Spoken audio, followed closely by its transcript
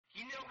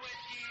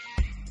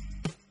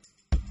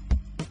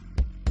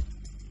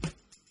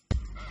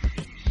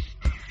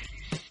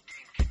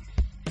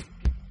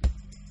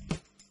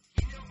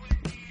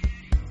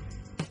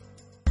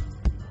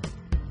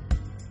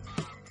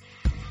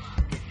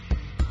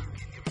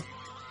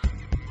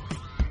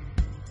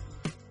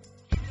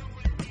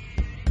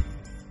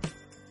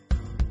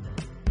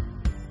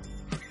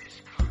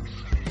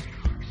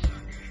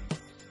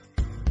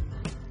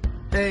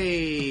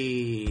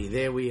Hey,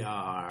 there we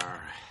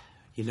are.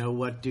 You know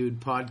what, dude?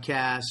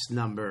 Podcast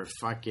number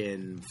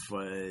fucking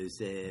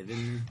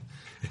 7.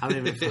 I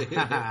don't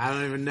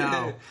even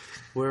know.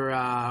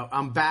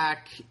 I'm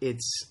back.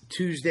 It's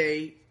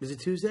Tuesday. Is it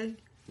Tuesday?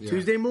 Yeah.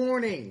 Tuesday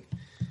morning,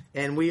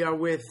 and we are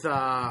with.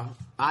 I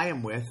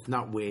am with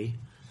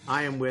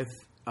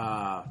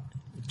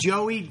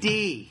Joey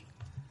D.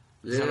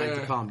 As I like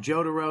to call him,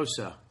 Joe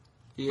DeRosa.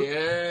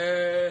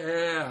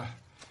 Yeah,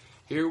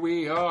 here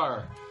we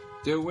are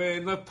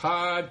doing the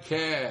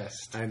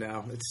podcast. I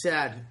know, it's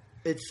sad.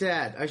 It's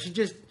sad. I should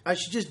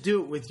just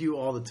do it with you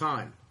all the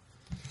time.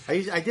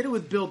 I did it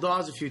with Bill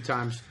Dawes a few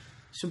times.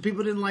 Some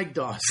people didn't like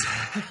Dawes.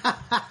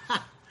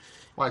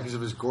 Why? Because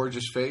of his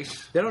gorgeous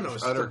face? They don't know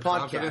it's the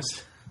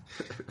podcast.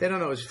 They don't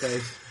know his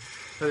face.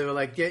 So they were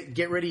like,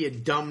 "Get rid of your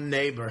dumb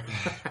neighbor."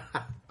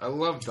 I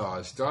love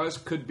Dawes. Dawes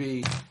could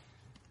be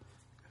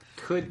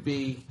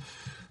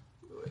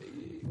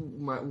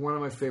one of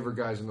my favorite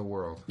guys in the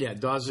world. Yeah,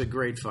 Dawes is a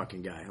great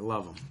fucking guy. I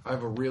love him. I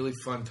have a really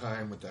fun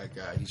time with that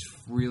guy. He's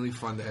really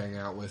fun to hang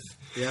out with.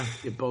 Yeah,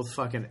 you're both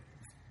fucking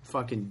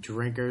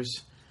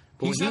drinkers.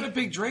 But he's not a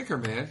big drinker,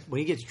 man. When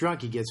he gets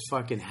drunk, he gets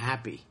fucking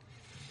happy.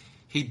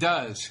 He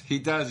does. He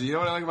does. You know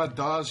what I like about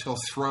Dawes? He'll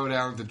throw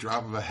down at the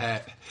drop of a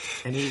hat.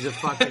 And he's a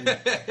fucking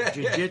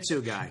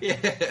jiu-jitsu guy.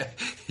 Yeah.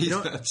 He's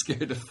not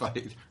scared to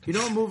fight. You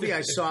know a movie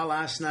I saw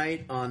last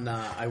night on,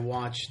 I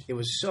watched, it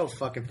was so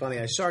fucking funny.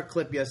 I saw a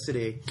clip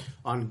yesterday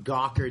on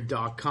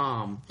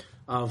Gawker.com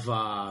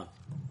of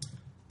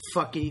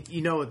fucking,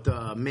 you know at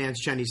the Mann's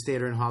Chinese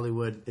Theater in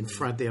Hollywood, in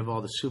front they have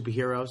all the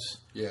superheroes?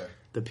 Yeah.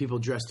 The people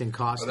dressed in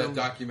costume. Oh, that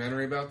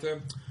documentary about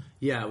them?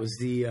 Yeah, it was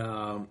the...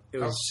 How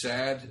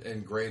sad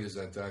and great is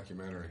that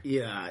documentary?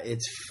 Yeah,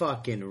 it's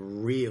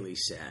fucking really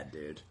sad,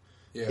 dude.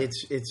 Yeah.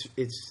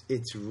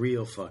 It's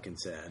real fucking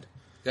sad.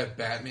 That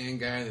Batman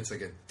guy that's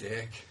like a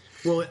dick.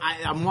 Well,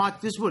 I'm watching...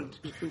 This is what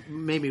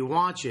made me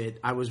watch it.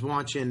 I was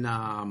checking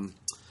out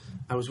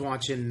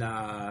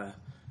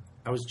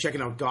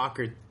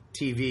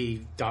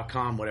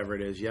GawkerTV.com, whatever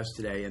it is,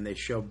 yesterday, and they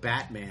show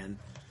Batman,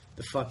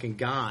 the fucking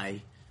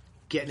guy,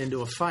 getting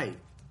into a fight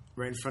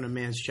right in front of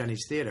Mann's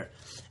Chinese Theater.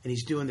 And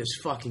he's doing this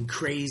fucking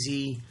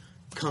crazy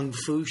kung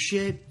fu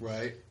shit.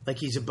 Right. Like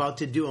he's about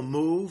to do a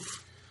move.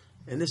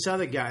 And this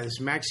other guy,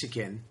 this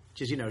Mexican,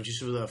 just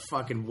with a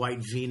fucking white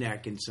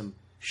V-neck and some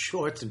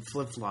shorts and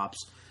flip-flops,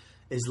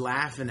 is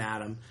laughing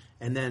at him.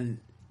 And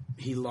then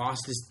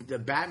the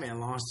Batman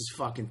lost his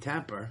fucking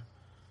temper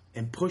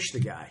and pushed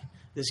the guy.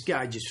 This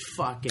guy just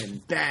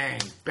fucking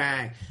bang,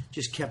 bang,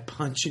 just kept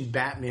punching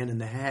Batman in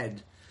the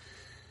head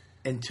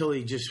until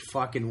he just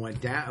fucking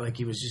went down. Like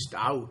he was just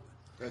out.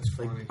 That's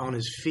funny. Like on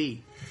his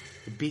feet.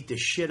 He beat the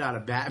shit out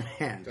of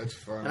Batman. That's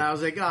funny. And I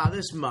was like, oh,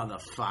 this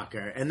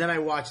motherfucker. And then I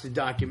watched the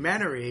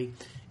documentary,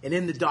 and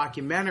in the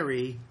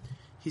documentary,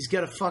 he's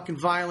got a fucking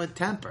violent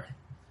temper.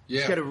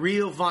 Yeah. He's got a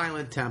real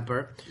violent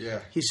temper.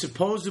 Yeah. He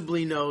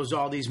supposedly knows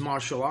all these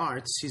martial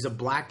arts. He's a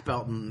black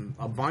belt in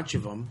a bunch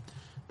of them.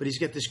 But he's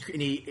got this,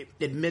 and he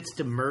admits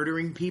to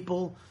murdering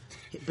people.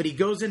 But he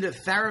goes into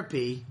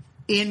therapy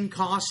in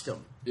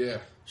costume. Yeah.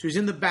 So he's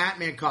in the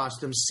Batman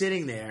costume,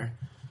 sitting there,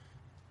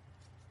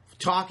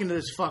 talking to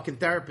this fucking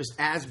therapist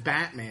as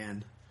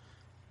Batman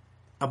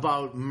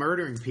about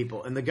murdering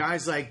people. And the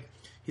guy's like,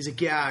 he's like,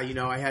 yeah,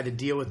 I had to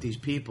deal with these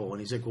people. And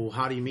he's like, well,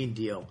 how do you mean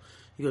deal?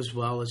 He goes,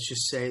 well, let's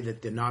just say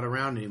that they're not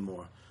around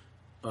anymore.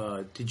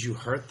 Did you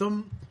hurt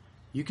them?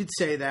 You could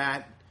say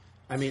that.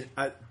 I mean,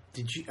 are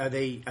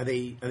they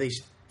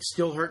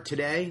still hurt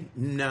today?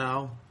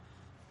 No.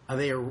 Are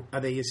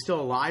they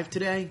still alive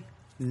today?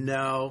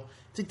 No.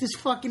 It's like this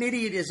fucking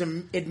idiot is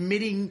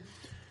admitting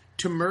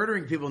to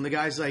murdering people, and the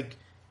guy's like,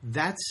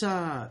 "That's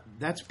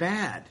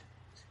bad."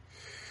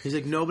 He's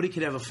like, "Nobody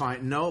could ever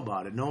know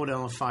about it. No one would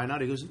ever find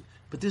out." He goes,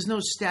 "But there's no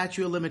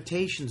statute of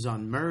limitations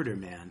on murder,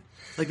 man."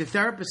 Like the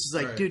therapist is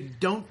like, right. "Dude,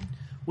 don't.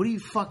 What are you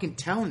fucking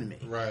telling me?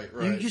 Right.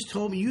 You just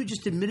told me you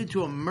just admitted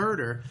to a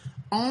murder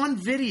on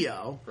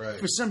video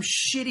for some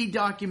shitty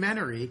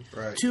documentary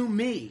to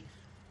me."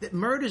 That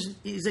murders,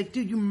 he's like,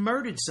 dude, you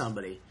murdered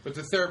somebody. But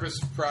the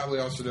therapist probably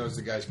also knows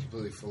the guy's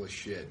completely full of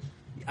shit.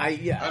 I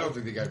don't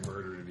think the guy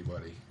murdered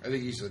anybody. I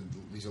think he's a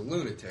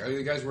lunatic. I think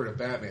the guy's wearing a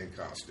Batman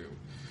costume.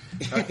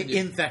 How can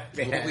you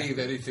believe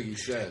anything he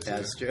says?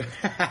 That's true.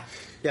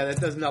 Yeah, that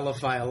does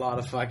nullify a lot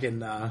of fucking...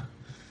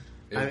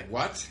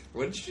 what?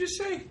 What did you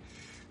just say?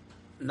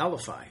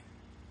 Nullify.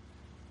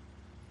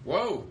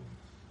 Whoa.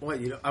 What,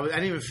 I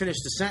didn't even finish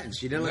the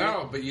sentence. You didn't.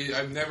 No, but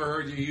I've never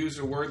heard you use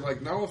a word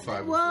like nullify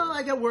before. Well,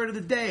 I got word of the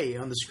day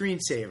on the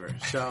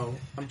screensaver, so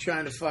I'm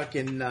trying to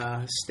fucking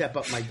step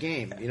up my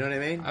game. You know what I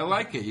mean? I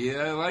like it.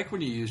 Yeah, I like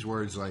when you use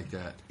words like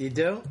that. You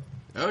do?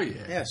 Oh,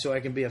 yeah. Yeah, so I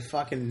can be a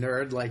fucking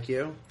nerd like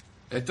you.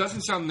 It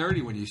doesn't sound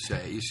nerdy when you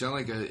say it. You sound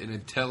like an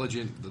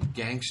intelligent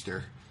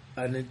gangster.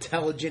 An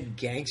intelligent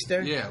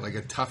gangster? Yeah, like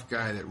a tough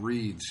guy that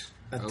reads.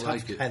 A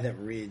tough guy that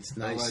reads.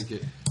 Nice. I like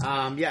it.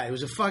 Yeah, it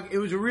was a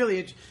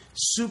really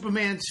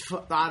Superman's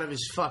out of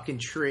his fucking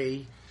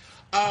tree.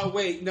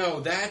 Wait, no,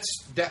 that's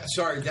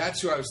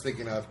who I was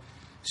thinking of.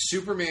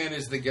 Superman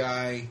is the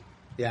guy.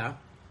 Yeah.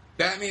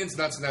 Batman's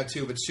nuts in that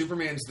too, but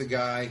Superman's the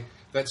guy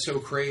that's so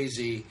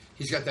crazy.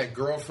 He's got that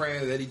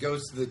girlfriend that he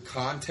goes to the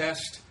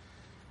contest.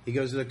 He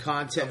goes to the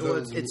contest. Well,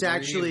 it's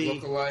actually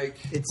look-alike.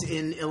 It's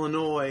in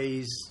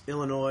Illinois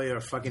or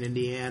fucking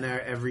Indiana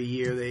every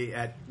year. They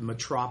at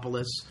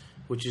Metropolis,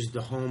 which is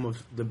the home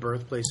of the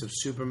birthplace of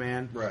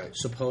Superman, right?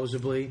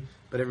 Supposedly,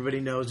 but everybody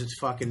knows it's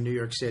fucking New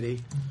York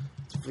City.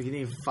 You didn't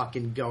even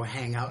fucking go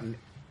hang out and.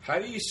 How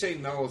do you say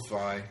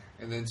nullify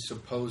and then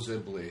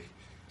supposedly?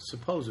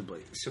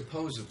 Supposedly.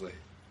 Supposedly.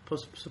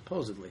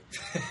 Supposedly.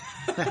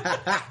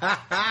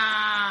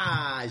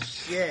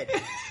 Shit.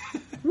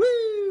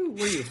 Woo!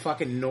 What are you,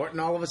 fucking Norton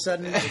all of a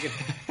sudden?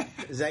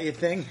 Is that your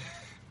thing?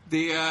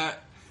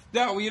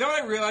 No, you know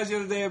what I realized the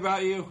other day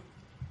about you?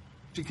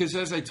 Because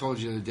as I told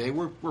you the other day,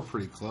 we're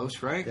pretty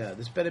close, right? Yeah,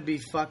 this better be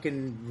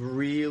fucking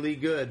really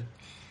good.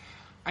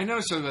 I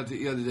noticed something about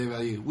the other day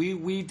about you.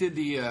 We did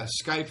the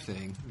Skype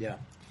thing. Yeah.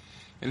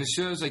 And as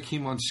soon as I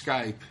came on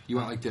Skype, you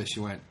went like this.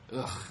 You went,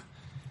 ugh,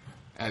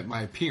 at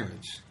my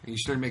appearance. And you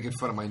started making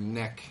fun of my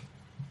neck.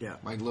 Yeah.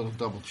 My little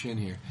double chin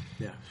here.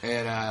 Yeah.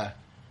 And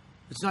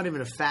it's not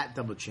even a fat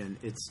double chin.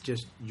 It's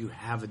just you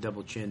have a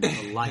double chin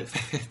for life.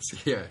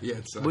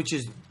 Which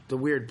is the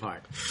weird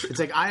part. It's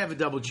like I have a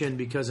double chin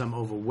because I'm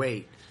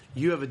overweight.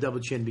 You have a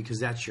double chin because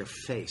that's your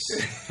face.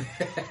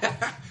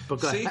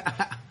 See?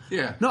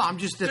 Yeah. No, I'm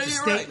just that's a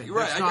statement. Right. You're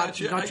right. That's I got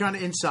you. I'm not trying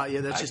to insult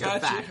you. That's just a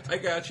fact. I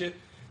got you.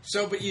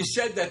 So, but you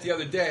said that the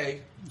other day,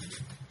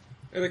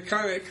 and it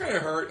kind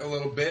of hurt a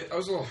little bit. I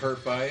was a little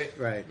hurt by it.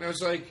 Right. And I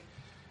was like,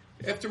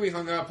 after we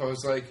hung up, I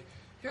was like,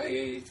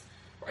 yeah,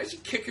 why is he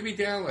kicking me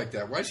down like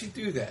that? Why does he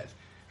do that?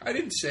 I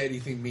didn't say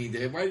anything mean to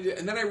him.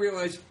 And then I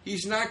realized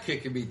he's not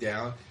kicking me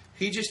down.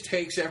 He just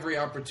takes every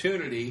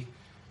opportunity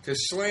to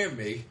slam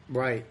me.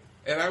 Right.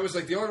 And I was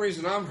like, the only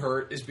reason I'm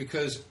hurt is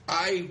because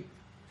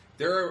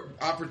there are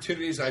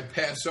opportunities I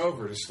pass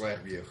over to slam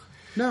you.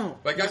 No.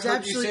 Like, I've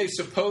heard you say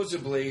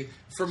supposedly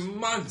for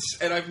months,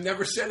 and I've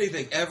never said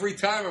anything. Every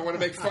time I want to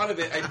make fun of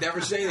it, I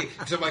never say anything.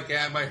 Because I'm like,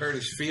 yeah, it might hurt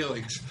his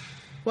feelings.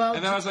 Well,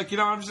 and then I was like,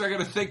 I'm just not going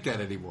to think that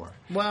anymore.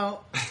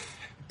 Well,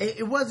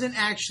 it wasn't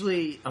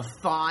actually a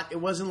thought. It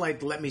wasn't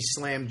like, let me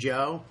slam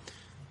Joe.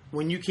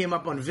 When you came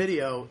up on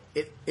video,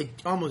 it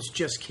almost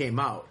just came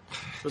out.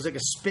 It was like a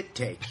spit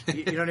take.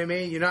 You know what I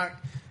mean? You're not...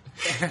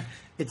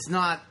 It's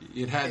not...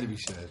 It had to be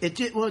said.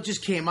 It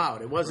just came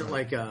out. It wasn't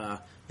like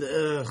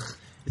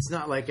it's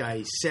not like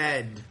I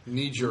said...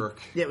 Knee-jerk.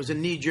 Yeah, it was a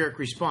knee-jerk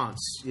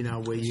response,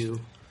 where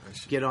you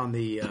get on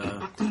the...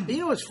 You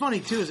know what's funny,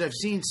 too, is I've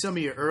seen some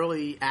of your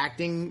early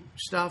acting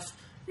stuff.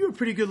 You're a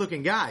pretty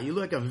good-looking guy. You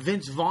look like a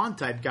Vince Vaughn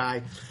type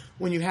guy.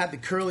 When you had the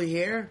curly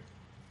hair...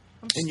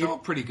 I'm still a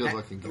pretty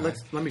good-looking guy.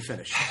 Let me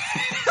finish.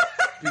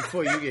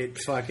 Before you get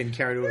fucking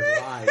carried away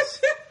with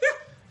lies.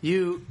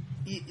 You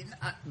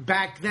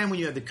back then when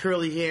you had the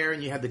curly hair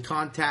and you had the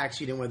contacts,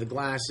 you didn't wear the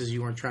glasses,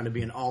 you weren't trying to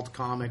be an alt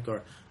comic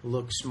or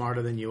look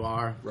smarter than you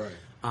are. Right.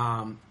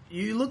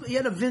 You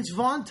had a Vince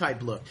Vaughn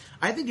type look.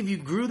 I think if you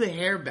grew the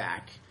hair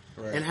back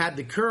and had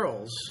the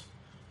curls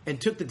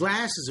and took the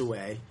glasses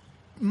away,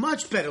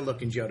 much better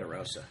looking Joe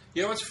DeRosa.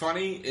 You know what's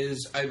funny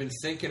is I've been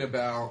thinking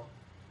about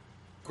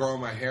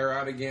growing my hair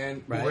out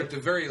again, or at the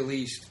very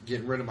least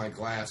getting rid of my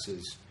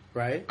glasses.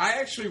 Right. I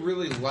actually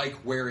really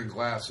like wearing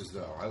glasses,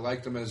 though. I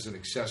like them as an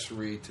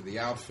accessory to the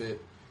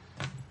outfit.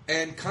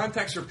 And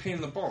contacts are a pain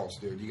in the balls,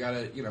 dude. You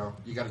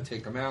gotta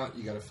take them out.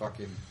 You gotta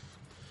fucking...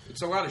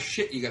 It's a lot of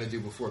shit you gotta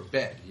do before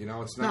bed,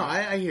 It's not... No,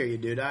 I hear you,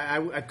 dude.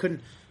 I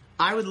couldn't...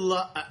 I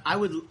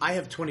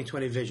have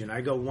 20/20 vision.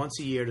 I go once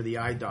a year to the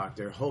eye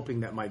doctor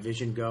hoping that my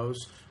vision goes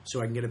so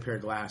I can get a pair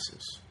of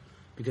glasses.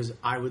 Because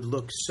I would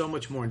look so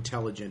much more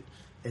intelligent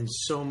and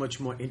so much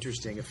more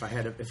interesting if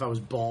I was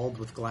bald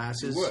with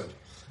glasses. You would.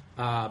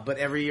 But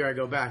every year I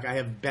go back, I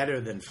have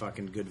better than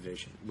fucking good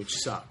vision, which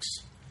sucks.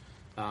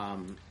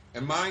 And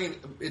mine,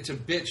 it's a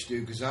bitch,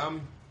 dude, because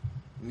I'm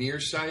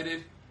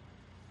nearsighted,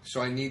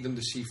 so I need them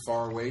to see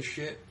far away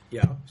shit.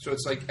 Yeah. So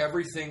it's like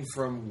everything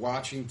from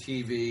watching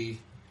TV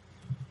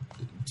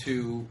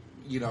to,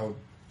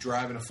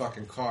 driving a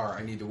fucking car,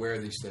 I need to wear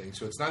these things.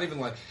 So it's not even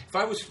like, if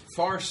I was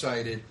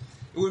farsighted,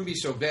 it wouldn't be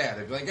so bad.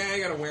 I'd be like, I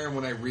gotta wear them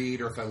when I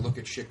read or if I look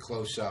at shit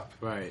close up.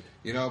 Right.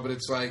 But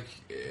it's like,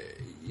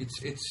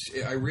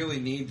 I really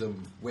need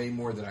them way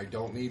more than I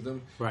don't need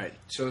them. Right.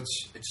 So it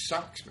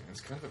sucks, man.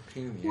 It's kind of a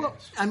pain in the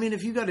ass. I mean,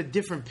 if you got a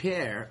different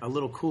pair, a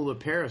little cooler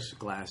pair of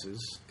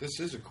glasses. This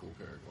is a cool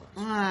pair of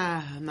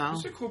glasses. No. This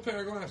is a cool pair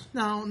of glasses.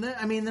 No,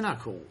 they're not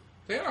cool.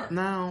 They are.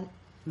 No,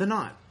 they're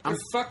not. They're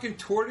fucking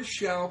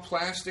tortoiseshell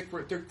plastic.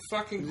 They're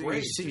fucking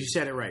great. You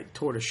said it right.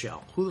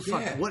 Tortoiseshell. Who the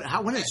fuck? Yeah.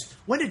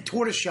 When did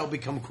tortoiseshell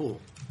become cool?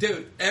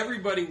 Dude,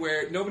 nobody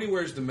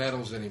wears the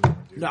metals anymore,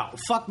 dude. No,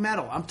 fuck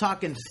metal. I'm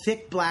talking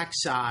thick black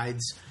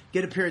sides.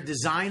 Get a pair of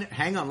design...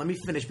 Hang on, let me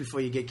finish before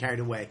you get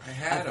carried away. I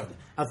had them.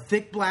 A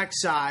thick black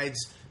sides,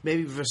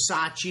 maybe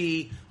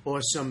Versace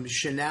or some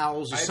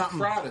Chanel's or something.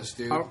 Prada's,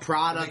 dude. Or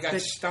Prada. They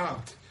got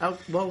stomped. Oh,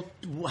 well,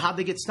 how'd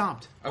they get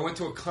stomped? I went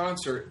to a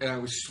concert and I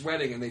was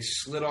sweating and they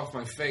slid off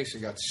my face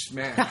and got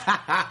smashed.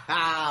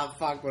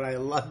 Fuck, would I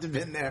loved to have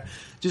been there.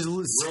 Just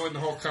ruined the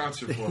whole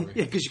concert for me.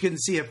 Yeah, because you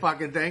couldn't see a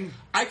fucking thing.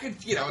 I could,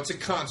 it's a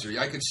concert.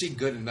 I could see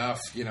good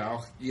enough, and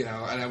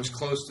I was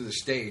close to the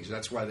stage.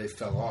 That's why they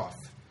fell off.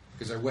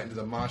 Because I went into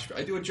the mosh pit.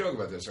 I do a joke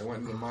about this. I went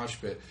into the mosh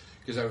pit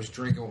because I was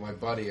drinking with my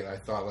buddy and I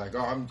thought like,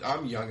 oh,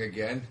 I'm young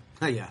again.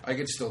 Oh, yeah. I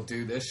can still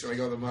do this. So I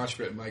go to the mosh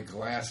pit and my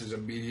glasses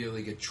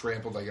immediately get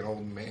trampled like an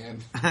old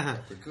man.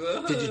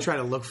 Did you try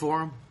to look for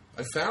them?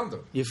 I found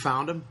them. You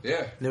found them?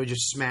 Yeah. They were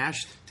just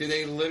smashed? Dude,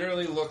 they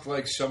literally looked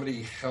like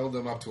somebody held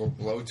them up to a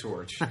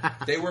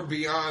blowtorch. They were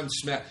beyond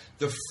smashed.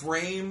 The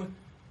frame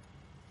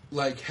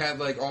had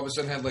all of a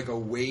sudden had a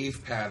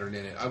wave pattern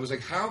in it. I was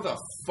like, how the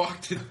fuck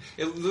did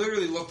it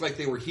literally looked like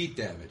they were heat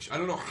damage. I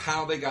don't know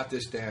how they got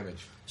this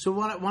damage. So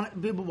why don't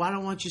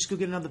you just go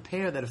get another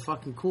pair that are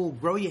fucking cool?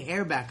 Grow your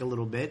hair back a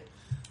little bit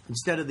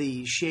instead of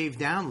the shaved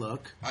down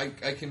look. I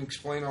can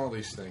explain all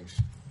these things.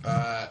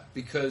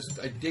 Because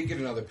I did get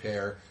another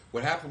pair.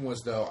 What happened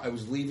was, though, I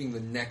was leaving the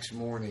next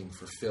morning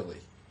for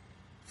Philly.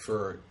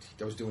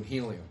 I was doing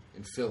helium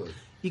in Philly.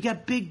 You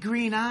got big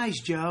green eyes,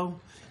 Joe.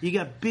 You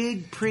got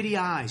big, pretty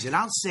eyes. And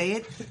I'll say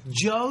it,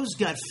 Joe's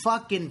got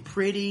fucking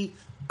pretty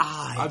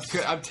eyes.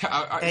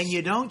 And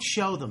you don't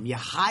show them. You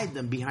hide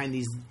them behind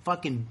these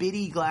fucking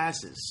bitty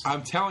glasses.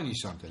 I'm telling you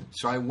something.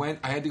 So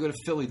I had to go to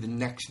Philly the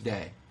next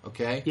day,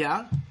 okay?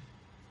 Yeah?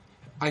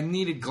 I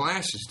needed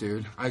glasses,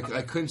 dude. I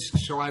couldn't.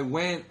 So I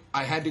went.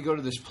 I had to go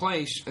to this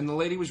place, and the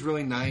lady was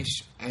really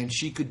nice, and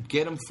she could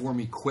get them for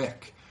me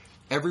quick.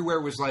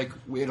 Everywhere was like,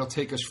 it'll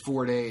take us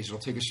 4 days. It'll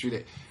take us 3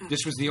 days.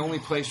 This was the only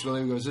place where the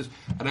lady goes this.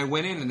 And I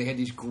went in, and they had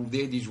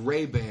these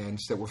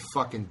Ray-Bans that were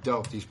fucking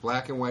dope. These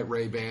black and white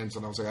Ray-Bans,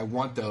 and I was like, I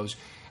want those.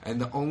 And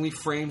the only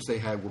frames they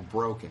had were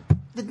broken.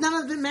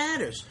 None of it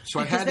matters. So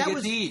I had to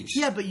get these.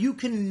 Yeah, but you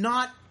can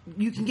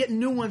get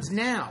new ones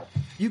now.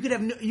 You could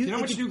have. You know how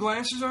much new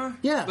glasses are?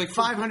 Yeah, like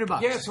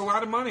 $500. Yeah, it's a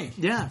lot of money.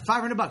 Yeah,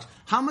 $500.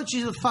 How much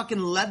is the fucking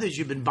leathers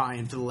you've been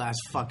buying for the last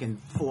fucking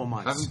 4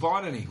 months? I haven't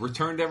bought any.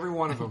 Returned every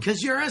one of them.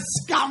 Because you're a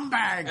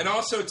scumbag. And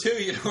also,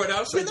 too, you know what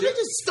else? Let me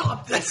just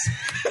stop this.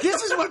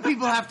 This is what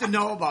people have to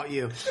know about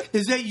you: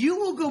 is that you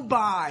will go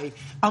buy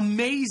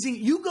amazing.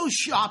 You go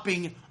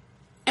shopping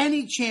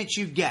any chance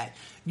you get.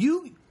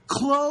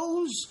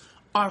 Clothes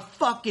are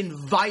fucking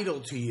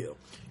vital to you.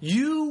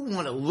 You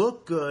want to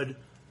look good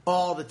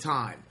all the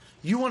time.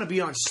 You want to be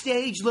on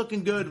stage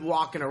looking good,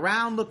 walking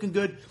around looking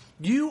good.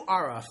 You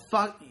are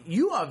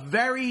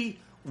very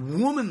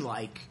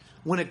woman-like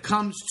when it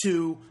comes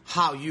to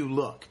how you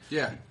look.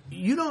 Yeah.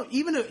 You don't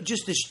even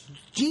just a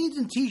jeans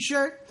and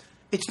t-shirt.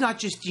 It's not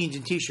just jeans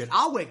and t-shirt.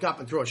 I'll wake up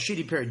and throw a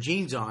shitty pair of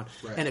jeans on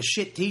and a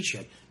shit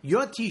t-shirt.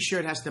 Your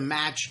t-shirt has to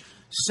match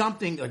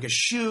something like a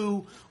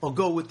shoe or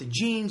go with the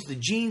jeans. The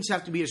jeans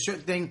have to be a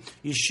certain thing.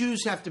 Your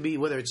shoes have to be,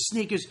 whether it's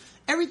sneakers.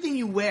 Everything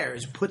you wear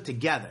is put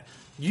together.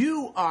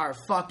 You are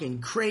fucking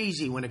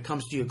crazy when it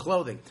comes to your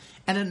clothing.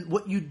 And then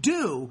what you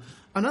do,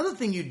 another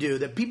thing you do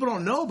that people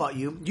don't know about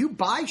you, you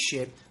buy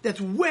shit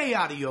that's way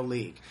out of your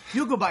league.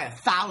 You'll go buy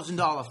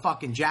 $1,000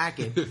 fucking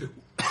jacket,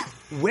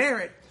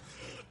 wear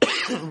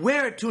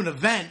it to an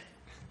event,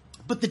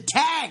 but the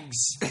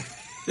tags...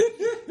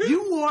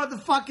 You wore the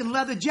fucking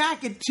leather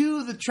jacket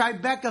to the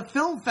Tribeca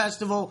Film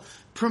Festival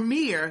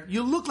premiere.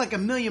 You look like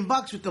 $1 million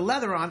with the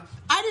leather on.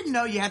 I didn't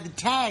know you had the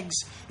tags.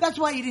 That's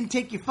why you didn't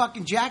take your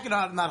fucking jacket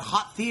out in that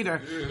hot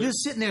theater. You're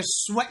sitting there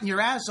sweating your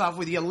ass off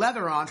with your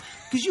leather on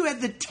because you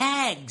had the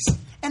tags.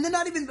 And they're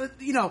not even,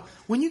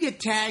 when you get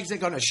tags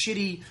like on a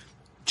shitty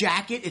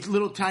jacket, it's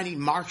little tiny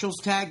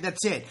Marshall's tag,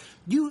 that's it.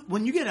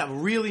 When you get a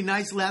really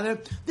nice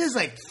leather, there's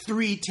like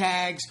 3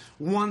 tags.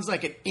 One's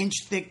like an inch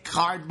thick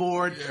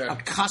cardboard, a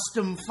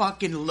custom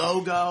fucking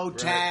logo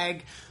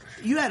tag.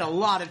 You had a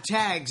lot of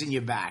tags in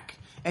your back.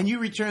 And you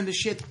returned the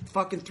shit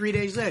fucking 3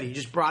 days later. You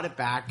just brought it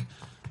back.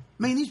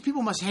 Man, these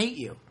people must hate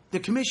you. The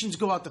commissions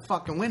go out the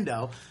fucking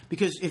window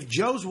because if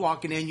Joe's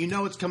walking in, you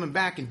know it's coming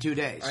back in 2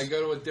 days. I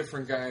go to a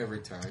different guy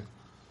every time.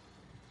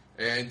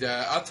 And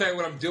I'll tell you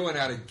what I'm doing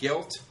out of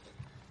guilt.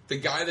 The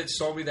guy that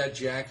sold me that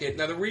jacket.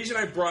 Now, the reason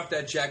I brought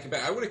that jacket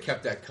back, I would have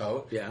kept that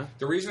coat. Yeah.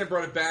 The reason I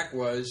brought it back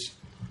was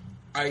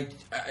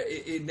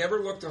it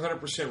never looked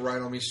 100%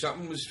 right on me.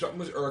 Something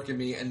was irking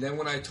me. And then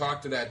when I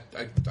talked to that,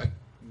 I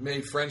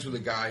made friends with a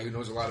guy who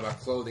knows a lot about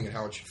clothing and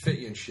how it should fit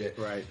you and shit.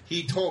 Right.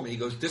 He told me, he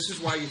goes, this is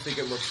why you think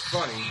it looks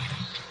funny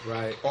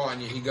on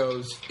you. He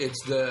goes,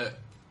 it's the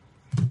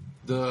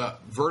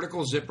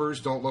vertical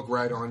zippers don't look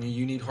right on you.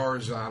 You need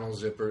horizontal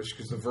zippers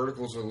because the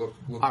verticals look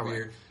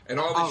weird. And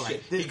all this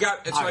shit. This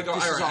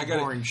is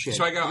boring shit.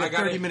 So I got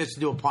 30 minutes to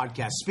do a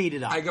podcast. Speed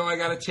it up. I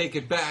got to take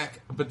it back.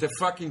 But the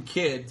fucking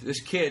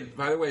this kid,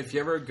 by the way, if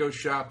you ever go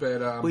shop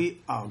at...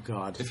 oh,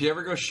 God. If you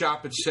ever go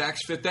shop at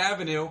Saks Fifth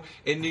Avenue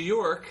in New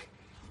York,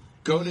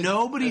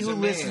 Nobody who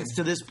listens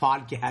to this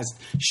podcast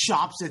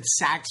shops at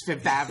Saks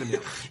Fifth Avenue.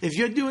 If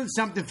you're doing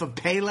something for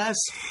Payless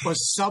or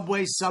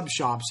Subway sub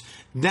shops,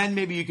 then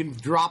maybe you can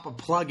drop a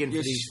plug in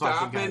for these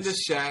fucking guys. You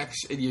stop into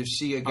Saks and you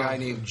see a guy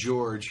named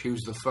George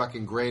who's the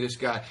fucking greatest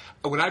guy.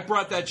 When I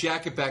brought that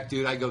jacket back,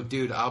 dude, I go,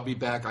 dude, I'll be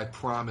back, I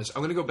promise.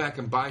 I'm going to go back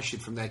and buy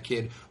shit from that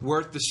kid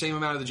worth the same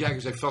amount of the jacket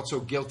because I felt so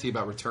guilty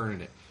about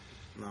returning it.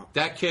 No.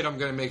 That kid, I'm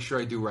going to make sure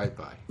I do right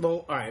by.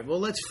 Well, all right. Well,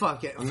 let's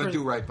fuck it. I'm going to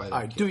do right by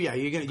that kid.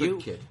 You're going to...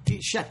 Good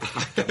kid. Shut the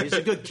fuck up. He's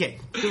a good kid.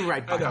 Do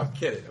right by him. I'm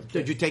kidding.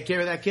 Did you take care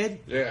of that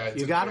kid? Yeah,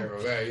 you got him?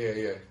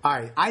 Yeah. All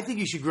right. I think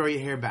you should grow your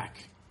hair back.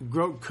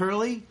 Grow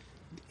curly.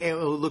 It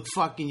will look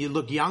fucking... You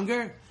look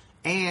younger.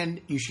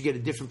 And you should get a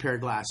different pair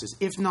of glasses.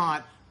 If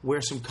not,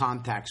 wear some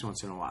contacts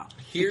once in a while.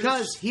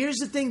 Because here's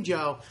the thing,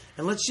 Joe.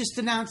 And let's just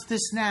announce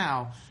this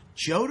now.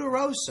 Joe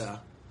DeRosa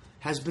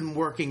has been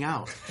working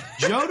out.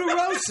 Joe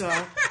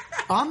DeRosa,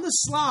 on the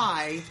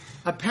sly,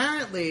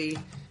 apparently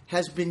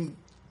has been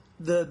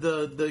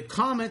the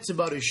comments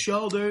about his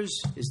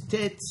shoulders, his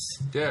tits,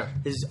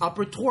 his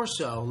upper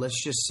torso.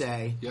 Let's just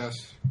say, yes,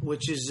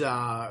 which is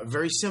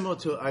very similar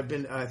to.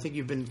 I think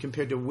you've been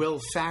compared to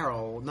Will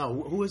Ferrell.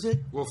 No, who is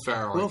it? Will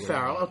Ferrell. Will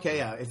Ferrell. Okay,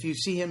 yeah. If you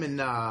see him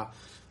in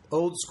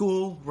Old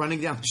School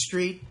running down the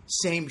street,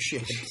 same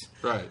shit.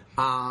 Right.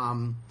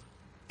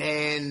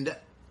 And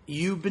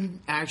you've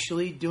been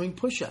actually doing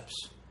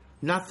push-ups.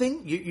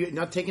 Nothing. You're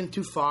not taking it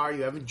too far.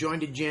 You haven't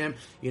joined a gym.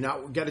 You're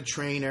not got a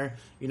trainer.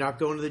 You're not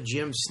going to the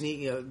gym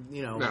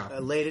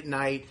late at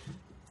night.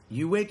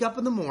 You wake up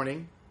in the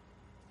morning.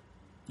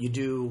 You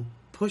do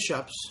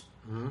push-ups.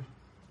 Mm-hmm.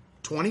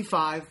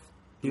 25.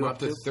 You up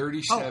to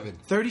 37.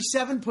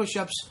 37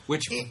 push-ups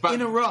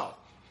in a row.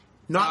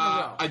 Not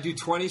in a row. I do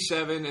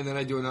 27 and then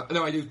I do another.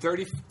 No, I do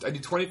 30. I do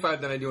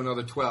 25, then I do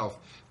another 12.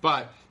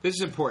 But this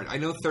is important. I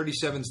know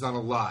 37 is not a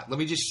lot. Let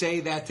me just say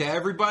that to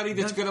everybody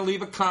that's going to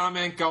leave a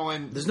comment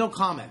going... There's no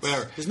comments.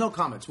 Whatever. There's no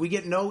comments. We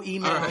get no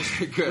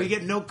emails. Right, good. We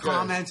get no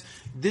comments.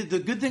 The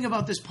good thing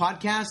about this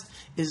podcast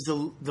is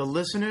the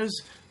listeners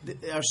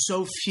are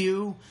so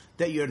few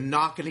that you're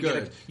not going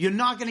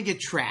to get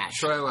trashed.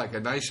 Try like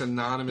a nice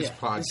anonymous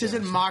podcast. This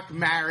isn't Mark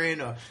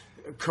Maron or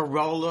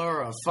Corolla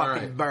or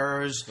fucking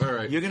Burrs. All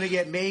right. You're going to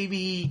get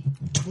maybe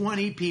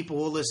 20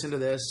 people who listen to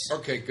this.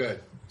 Okay, good.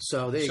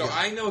 So there you go. So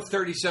I know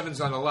 37's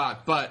not a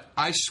lot, but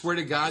I swear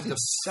to God,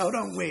 so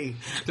don't we.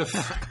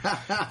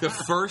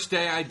 The first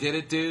day I did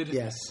it, dude.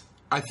 Yes.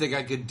 I think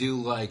I could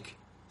do like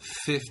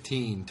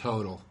 15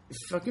 total.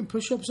 Fucking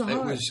push-ups are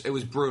hard. It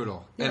was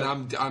brutal, yeah.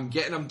 And I'm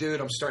getting them,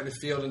 dude. I'm starting to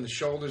feel it in the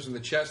shoulders and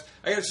the chest.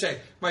 I gotta say,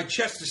 my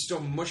chest is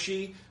still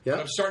mushy. Yep. But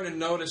I'm starting to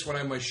notice when I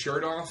have my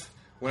shirt off,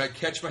 when I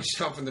catch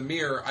myself in the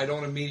mirror, I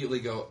don't immediately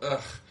go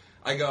ugh.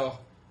 I go,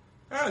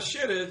 oh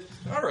shit!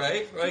 All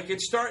right, like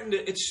it's starting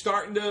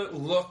to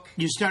look.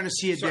 You're starting to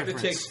see a difference.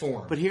 Starting to take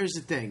form. But here's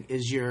the thing: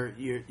 is you're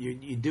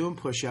doing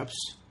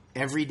push-ups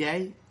every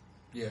day.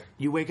 Yeah.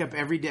 You wake up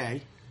every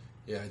day.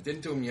 Yeah, I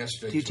didn't do them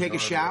yesterday. Do you take a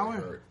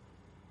shower?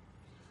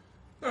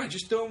 No, I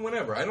just do them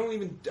whenever. I don't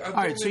even. All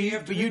right, so you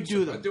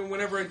do them. I do them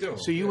whenever I do them.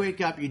 So you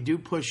wake up, you do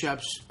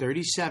push-ups.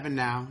 37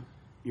 now.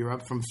 You're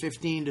up from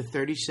 15 to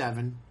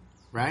 37,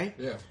 right?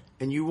 Yeah.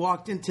 And you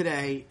walked in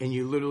today, and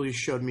you literally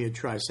showed me a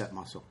tricep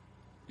muscle.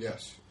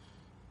 Yes.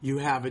 You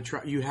have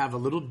a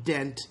little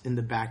dent in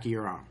the back of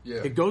your arm.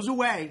 Yeah. It goes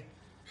away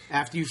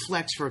after you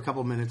flex for a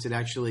couple minutes.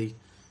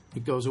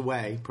 It goes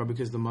away, probably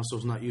because the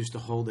muscle's not used to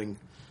holding,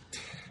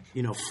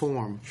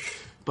 form.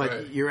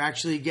 But you're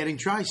actually getting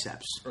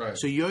triceps. Right.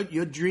 So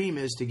your dream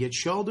is to get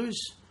shoulders,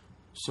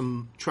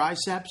 some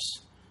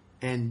triceps,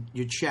 and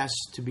your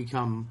chest to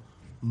become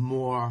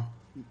more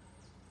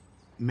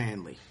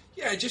manly.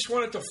 Yeah, I just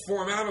want it to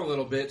form out a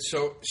little bit,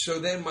 so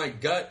then my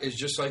gut is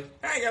just like,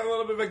 I got a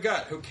little bit of a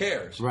gut. Who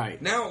cares?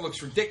 Right. Now it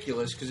looks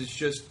ridiculous because it's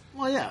just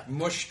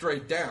mushed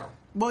straight down.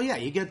 Well, yeah,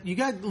 you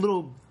got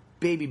little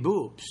baby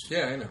boobs.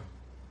 Yeah, I know.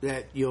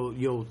 That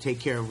you'll take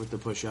care of with the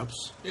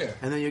push-ups. Yeah.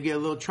 And then you'll get a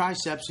little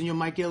triceps and you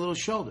might get a little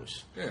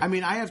shoulders. Yeah. I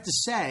mean, I have to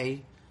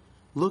say,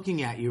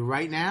 looking at you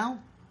right now,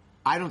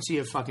 I don't see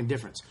a fucking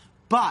difference.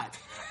 But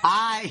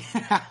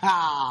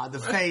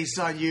the face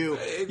on you,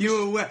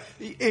 you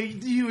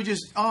were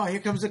just, here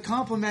comes a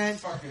compliment.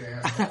 Fucking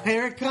asshole.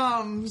 Here it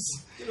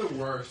comes. You're the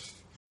worst.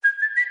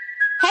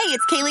 Hey,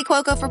 it's Kaylee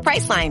Cuoco for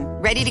Priceline.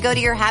 Ready to go to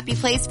your happy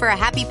place for a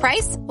happy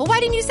price? Well,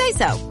 why didn't you say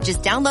so?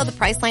 Just download the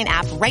Priceline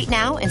app right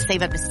now and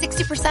save up to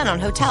 60% on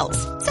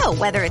hotels. So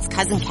whether it's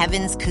Cousin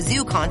Kevin's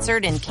Kazoo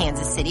Concert in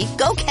Kansas City,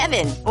 go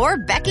Kevin, or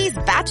Becky's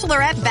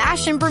Bachelorette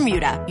Bash in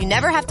Bermuda, you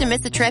never have to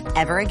miss a trip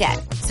ever again.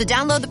 So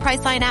download the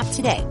Priceline app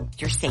today.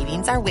 Your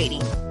savings are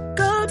waiting.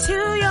 Go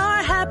to your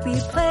happy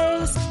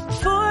place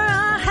for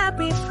a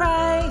happy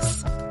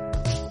price.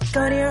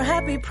 Go to your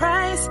happy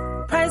price,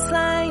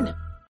 Priceline.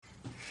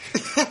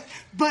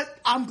 But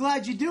I'm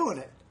glad you're doing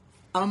it.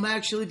 I'm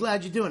actually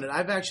glad you're doing it.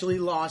 I've actually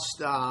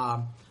lost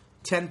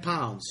 10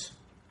 pounds.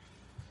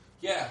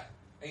 Yeah,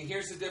 and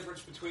here's the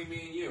difference between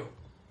me and you.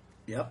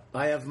 Yep,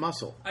 I have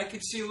muscle. I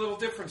could see a little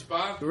difference,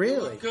 Bob. Really?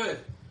 You look good.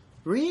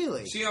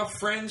 Really? See how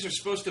friends are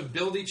supposed to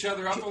build each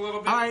other up a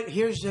little bit? All right,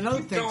 here's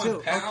another thing, going, too.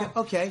 Pal.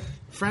 Okay,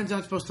 friends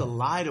aren't supposed to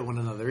lie to one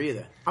another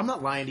either. I'm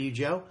not lying to you,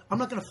 Joe. I'm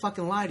not going to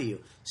fucking lie to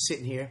you.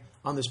 Sitting here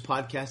on this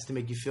podcast to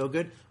make you feel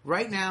good.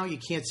 Right now, you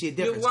can't see a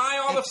difference. You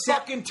lie all the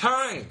fucking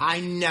time. I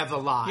never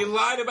lie. You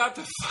lied about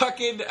the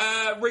fucking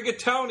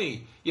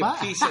rigatoni, you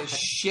piece of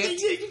shit.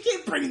 You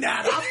can't bring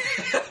that up.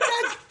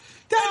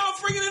 No, I'm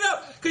bringing it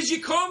up because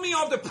you called me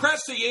all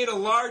depressed that you ate a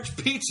large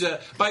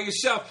pizza by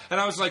yourself, and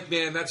I was like,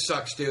 "Man, that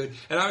sucks, dude."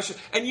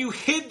 And you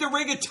hid the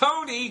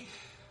rigatoni.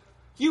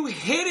 You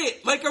hid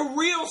it like a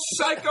real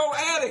psycho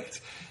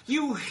addict.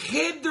 You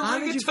hid the rigatoni. How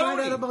did you find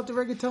out about the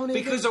rigatoni?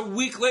 Because a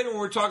week later, when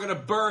we were talking to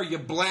Burr, you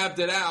blabbed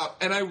it out,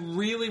 and I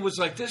really was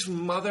like, "This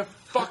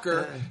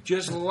motherfucker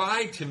just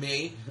lied to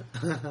me."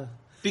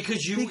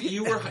 Because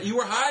you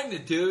were hiding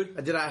it,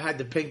 dude. Did I hide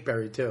the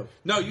pinkberry too?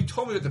 No, you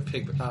told me with the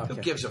pinkberry. Okay. Who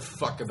gives a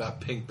fuck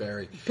about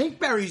pinkberry?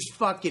 Pinkberry's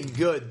fucking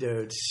good,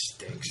 dude.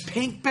 Stinks.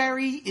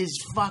 Pinkberry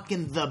is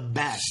fucking the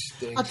best.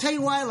 Stinks. I'll tell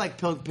you why I like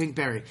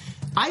pinkberry.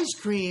 Ice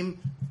cream,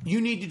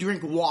 you need to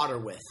drink water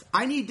with.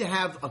 I need to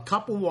have a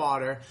cup of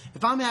water.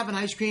 If I'm having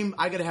ice cream,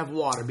 I gotta have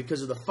water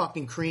because of the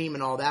fucking cream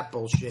and all that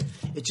bullshit.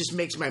 It just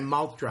makes my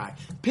mouth dry.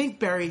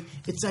 Pinkberry,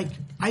 it's like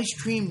ice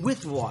cream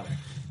with water.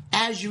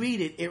 As you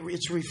eat it,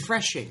 it's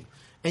refreshing,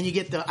 and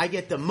I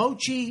get the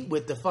mochi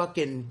with the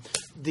fucking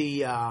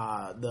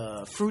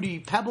the fruity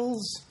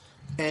pebbles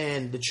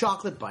and the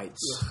chocolate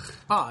bites.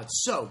 Oh,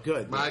 it's so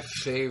good. My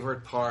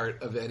favorite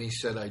part of any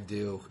set I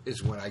do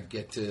is when I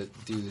get to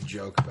do the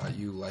joke about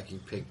you liking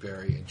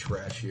pinkberry and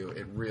trash you.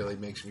 It really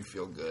makes me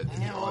feel good.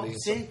 And the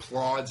audience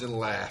applauds and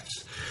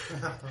laughs.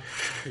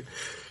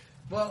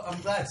 Well, I'm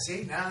glad.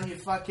 See, now you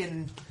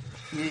fucking...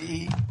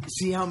 You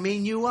see how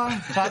mean you are?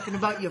 Talking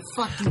about your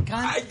fucking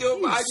cunt? I do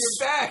it behind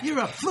your back. You're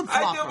a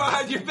flip-flopper. I do it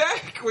behind your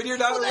back when you're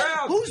not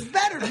around. Who's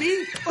better,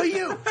 me or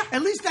you?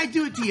 At least I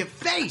do it to your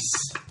face.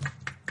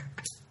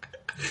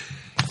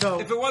 So,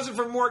 if it wasn't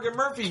for Morgan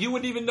Murphy, you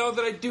wouldn't even know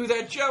that I do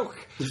that joke.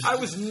 I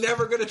was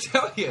never going to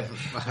tell you.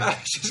 I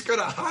was just going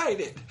to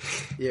hide it.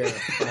 You're a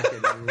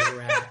fucking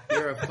rat.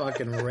 You're a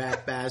fucking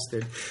rat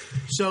bastard.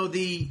 So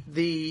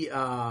this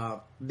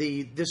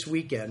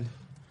weekend,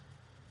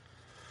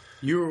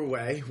 you were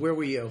away. Where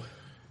were you?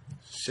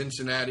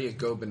 Cincinnati at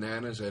Go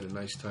Bananas. I had a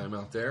nice time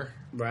out there.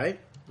 Right?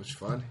 It was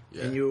fun.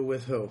 Yeah. And you were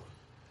with who?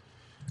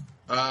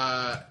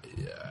 I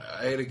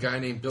had a guy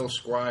named Bill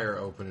Squire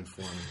opening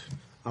for me.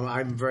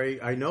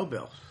 I know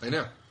Bill. I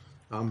know.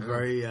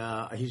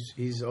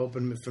 He's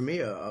opened for me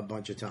a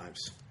bunch of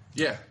times.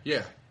 Yeah.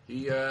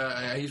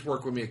 He's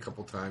worked with me a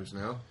couple times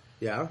now.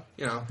 Yeah?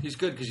 You know, he's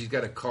good because he's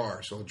got a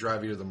car, so he'll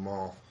drive you to the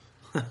mall.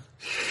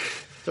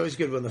 It's always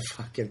good when the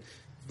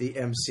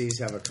MCs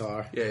have a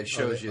car. Yeah, it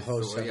shows you.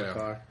 Hosts have a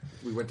car.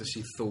 We went to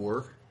see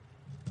Thor.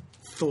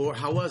 Thor,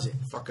 how was it?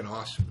 Fucking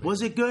awesome. Man.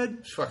 Was it good?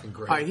 It's fucking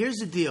great. All right, here's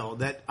the deal.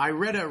 That I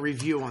read a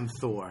review on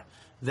Thor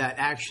that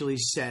actually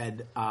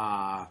said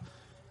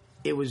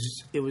it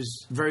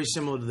was very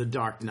similar to The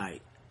Dark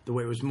Knight. The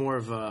way it was more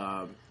of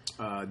a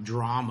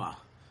drama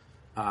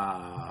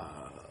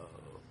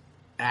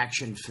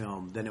action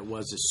film than it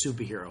was a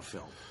superhero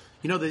film.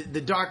 You know, the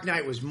Dark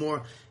Knight was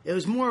more. It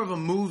was more of a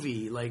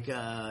movie. Like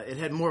it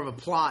had more of a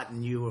plot,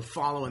 and you were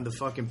following the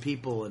fucking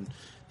people. And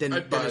then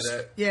I'd buy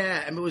that.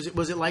 Yeah, I mean, was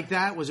it like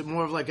that? Was it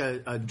more of like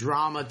a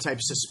drama type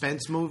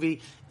suspense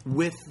movie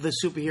with the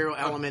superhero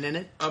element in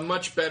it? A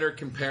much better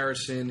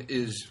comparison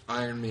is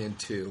Iron Man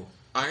 2.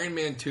 Iron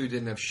Man 2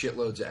 didn't have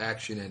shitloads of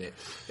action in it.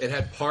 It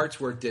had parts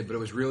where it did, but it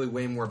was really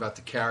way more about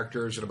the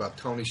characters and about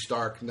Tony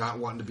Stark not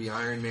wanting to be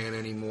Iron Man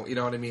anymore. You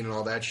know what I mean? And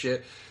all that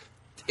shit.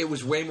 It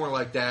was way more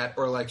like that,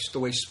 or like the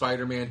way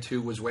Spider-Man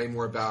 2 was way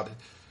more about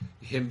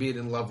him being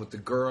in love with the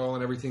girl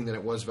and everything than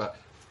it was about...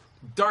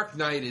 Dark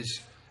Knight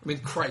is... I mean,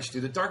 Christ,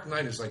 dude, the Dark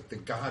Knight is like the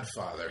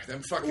Godfather.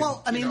 Them fucking...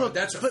 Well, I mean, look,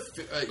 that's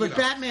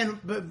Batman,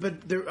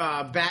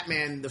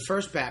 Batman, the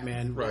first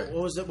Batman, right.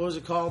 What was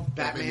it called?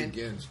 Batman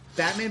Begins.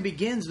 Batman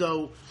Begins,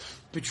 though,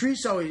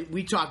 Patrice always...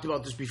 We talked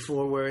about this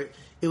before, where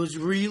it was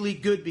really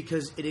good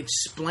because it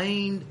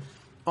explained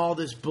all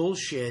this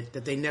bullshit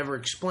that they never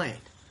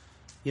explained.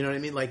 You know what I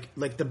mean? Like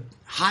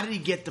how did he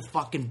get the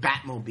fucking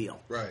Batmobile?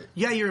 Right.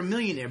 Yeah, you're a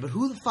millionaire, but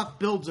who the fuck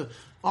builds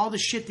all the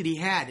shit that he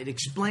had? It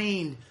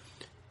explained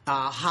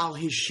how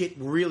his shit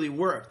really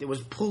worked. It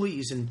was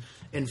pulleys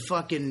and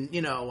fucking,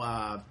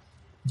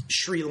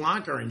 Sri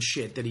Lanka and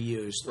shit that he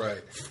used.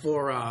 Right.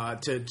 For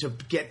to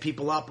get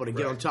people up or to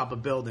get on top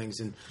of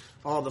buildings, and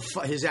all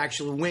his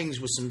actual wings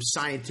was some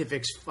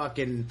scientific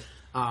fucking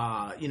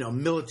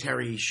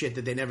military shit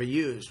that they never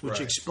used, which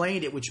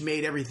explained it, which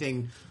made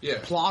everything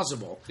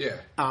plausible.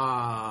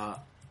 Yeah.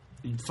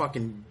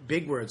 Fucking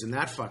big words in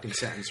that fucking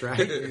sentence, right?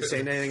 You didn't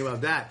say anything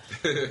about that.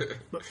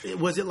 But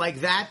was it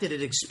like that? Did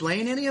it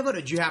explain any of it, or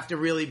did you have to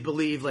really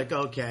believe, like,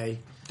 okay?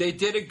 They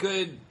did a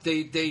good.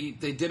 They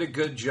did a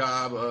good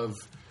job of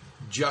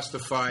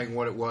justifying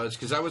what it was,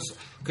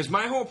 because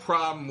my whole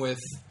problem with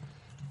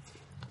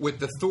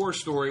the Thor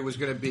story was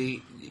going to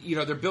be,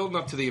 they're building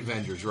up to the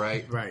Avengers,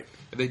 right? Right.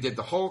 They did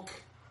the Hulk.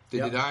 They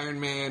did Iron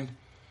Man.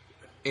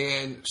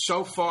 And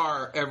so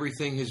far,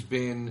 everything has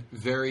been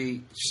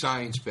very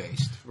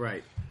science-based.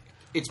 Right.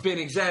 It's been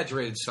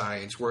exaggerated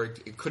science where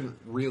it couldn't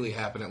really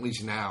happen, at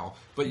least now.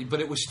 But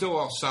it was still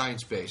all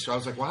science-based. So I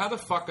was like, well, how the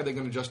fuck are they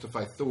going to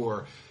justify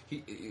Thor?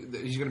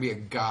 He's going to be a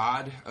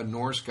god, a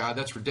Norse god?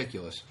 That's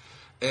ridiculous.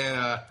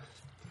 And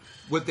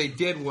what they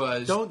did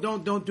was...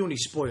 Don't do any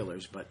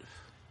spoilers, but...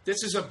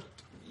 This is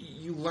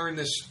you learn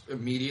this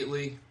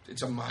immediately.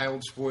 It's a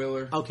mild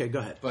spoiler. Okay, go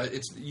ahead. But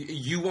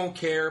you won't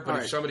care. But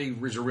if somebody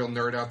is a real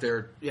nerd out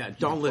there,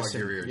 don't listen.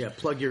 Plug your ears. Yeah,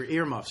 plug your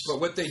earmuffs. But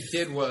what they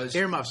did was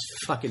earmuffs,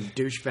 fucking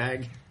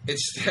douchebag.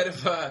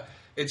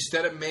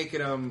 Instead of making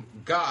them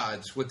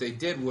gods, what they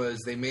did was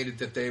they made it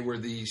that they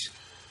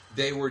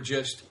were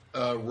just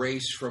a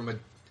race from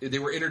they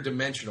were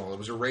interdimensional. It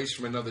was a race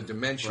from another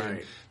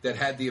dimension that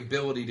had the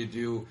ability to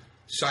do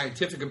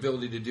scientific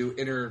ability to do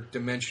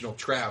interdimensional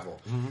travel.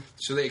 Mm-hmm.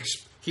 So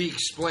he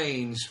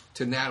explains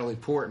to Natalie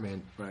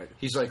Portman,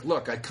 he's like,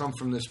 look, I come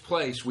from this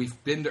place. We've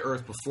been to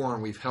Earth before,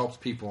 and we've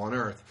helped people on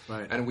Earth.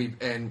 Right.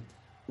 And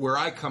where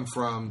I come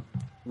from,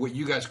 what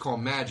you guys call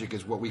magic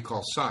is what we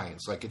call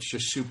science. Like, it's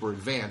just super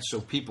advanced,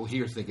 so people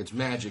here think it's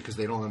magic because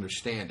they don't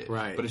understand it.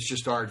 Right. But it's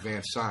just our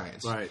advanced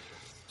science. Right.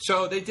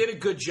 So they did a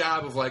good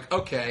job of, like,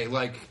 okay,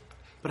 like...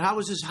 But how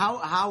was this?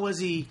 How was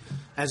he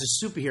as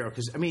a superhero?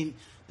 Because, I mean...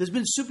 There's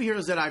been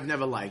superheroes that I've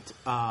never liked.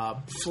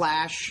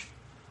 Flash.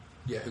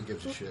 Yeah, who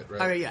gives a shit,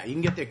 right? I mean, yeah, you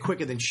can get there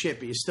quicker than shit,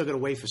 but you still got to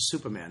wait for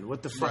Superman.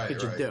 What the fuck could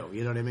you do?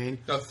 You know what I mean?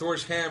 No,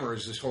 Thor's hammer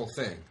is this whole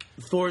thing.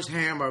 Thor's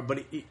hammer,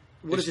 but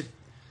what is it?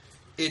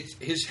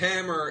 His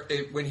hammer.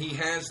 When he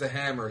has the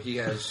hammer,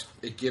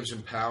 it gives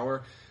him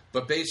power.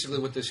 But basically,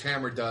 what this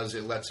hammer does,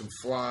 it lets him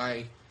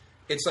fly.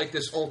 It's like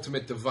this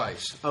ultimate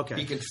device. Okay,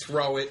 he can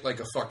throw it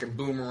like a fucking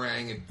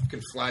boomerang. It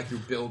can fly through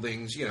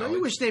buildings. You know, I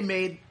wish they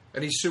made.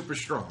 And he's super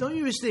strong. Don't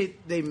you wish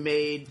they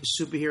made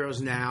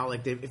superheroes now?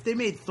 Like if they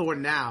made Thor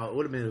now, it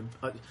would have been.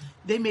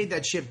 They made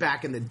that shit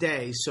back in the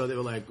day, so they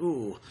were like,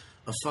 ooh,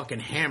 a fucking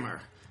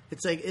hammer.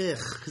 It's like, ugh,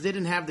 because they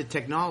didn't have the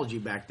technology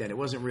back then. It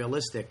wasn't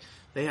realistic.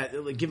 They had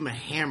give him a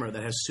hammer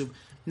that has super.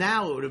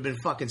 Now it would have been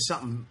fucking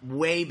something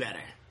way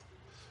better.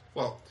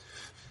 Well,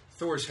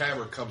 Thor's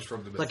hammer comes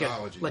from the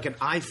mythology, like an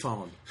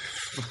iPhone.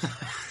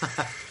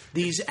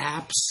 These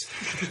apps,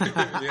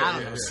 I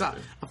don't know.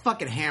 A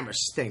fucking hammer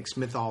stinks.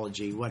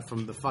 Mythology, what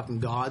from the fucking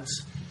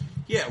gods?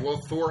 Yeah,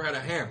 well, Thor had a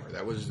hammer.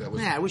 That was.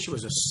 Yeah, I wish it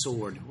was a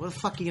sword. What the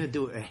fuck are you gonna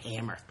do with a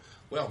hammer?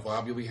 Well,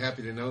 Bob, you'll be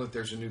happy to know that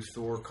there's a new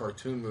Thor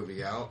cartoon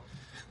movie out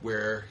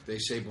where they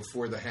say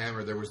before the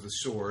hammer there was the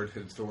sword,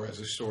 and Thor has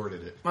a sword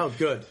in it. Oh,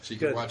 good. So you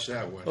can watch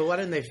that one. Well, why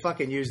didn't they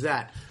fucking use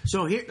that?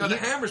 So here, the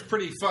hammer's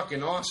pretty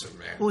fucking awesome,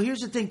 man. Well, here's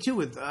the thing too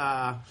with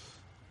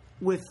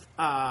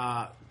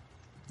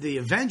the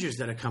Avengers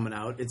that are coming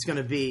out. It's going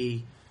to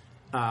be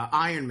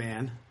Iron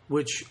Man,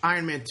 which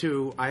Iron Man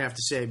 2, I have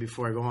to say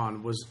before I go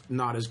on, was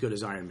not as good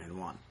as Iron Man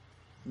 1.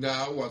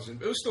 No, it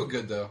wasn't. It was still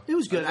good, though. It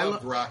was good. I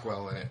loved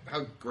Rockwell in it.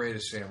 How great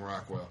is Sam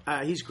Rockwell?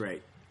 He's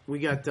great. We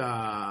got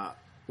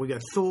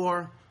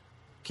Thor,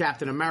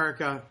 Captain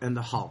America, and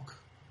the Hulk.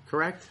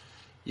 Correct?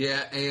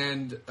 Yeah,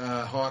 and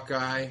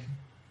Hawkeye.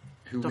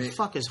 The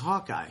fuck is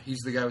Hawkeye? He's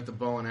the guy with the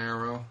bow and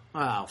arrow.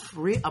 Oh,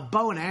 a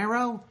bow and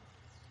arrow?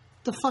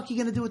 The fuck are you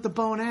gonna do with the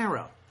bow and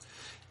arrow?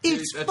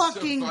 It's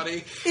fucking. So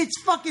funny.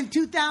 It's fucking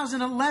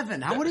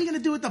 2011. What are you gonna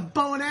do with the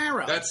bow and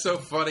arrow? That's so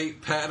funny.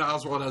 Patton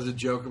Oswalt has a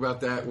joke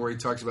about that where he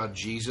talks about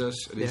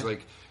Jesus, and he's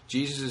like,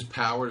 Jesus'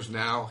 powers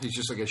now. He's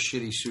just like a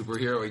shitty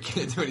superhero. He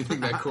can't do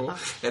anything that cool.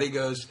 And he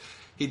does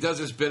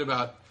this bit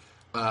about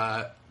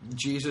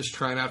Jesus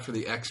trying out for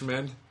the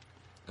X-Men.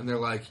 And they're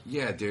like,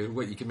 yeah, dude,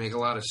 you can make a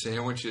lot of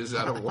sandwiches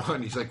out of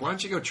one. He's like, why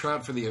don't you go try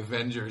out for the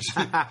Avengers?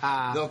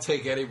 They'll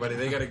take anybody.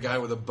 They got a guy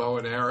with a bow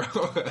and arrow.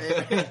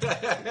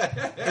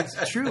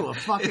 It's true. A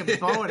fucking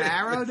bow and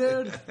arrow,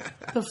 dude?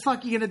 The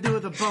fuck are you going to do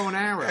with a bow and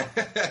arrow?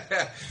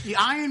 The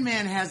Iron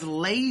Man has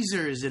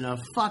lasers and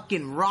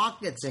fucking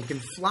rockets and can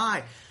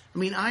fly. I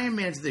mean, Iron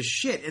Man's the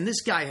shit. And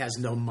this guy has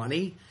no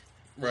money.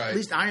 Right. At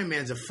least Iron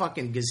Man's a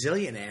fucking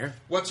gazillionaire.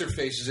 What's her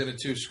face is in it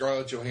too?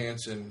 Scarlett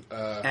Johansson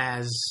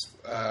as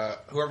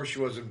whoever she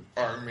was in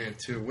Iron Man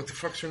 2. What the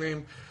fuck's her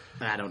name?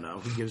 I don't know.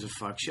 Who gives a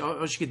fuck?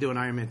 All she could do in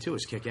Iron Man 2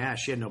 is kick ass.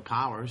 She had no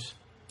powers.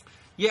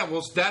 Yeah,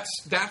 well,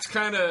 that's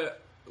kind of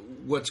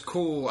what's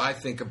cool. I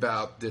think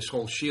about this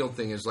whole S.H.I.E.L.D.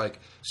 thing is like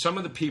some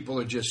of the people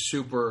are just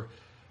super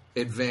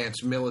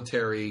advanced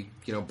military,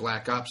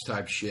 black ops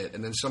type shit,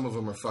 and then some of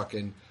them are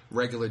fucking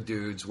regular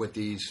dudes with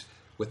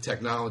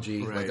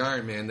technology like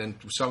Iron Man, then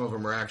some of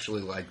them are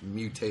actually like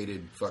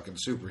mutated fucking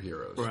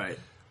superheroes. Right.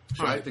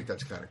 So I think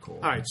that's kind of cool.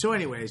 All right. So,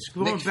 anyways,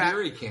 Nick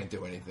Fury can't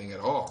do anything at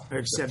all.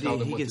 Except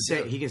he can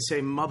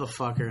say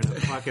motherfucker in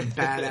a fucking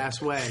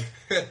badass way.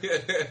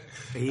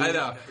 I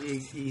know.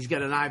 He's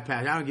got an eye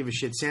patch. I don't give a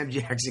shit. Sam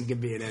Jackson can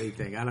be in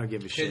anything. I don't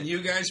give a shit. Can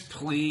you guys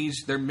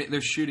please?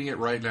 They're shooting it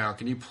right now.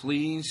 Can you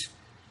please?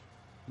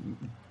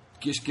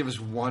 Just give us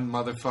one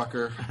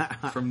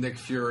motherfucker from Nick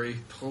Fury,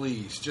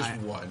 please. Just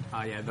one.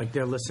 Oh, yeah, like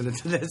they're listening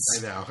to this.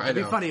 I know. It'd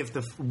be funny if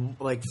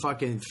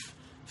fucking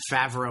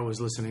Favreau was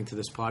listening to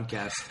this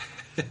podcast.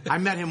 I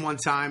met him one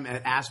time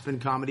at Aspen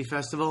Comedy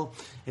Festival,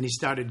 and he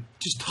started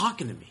just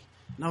talking to me.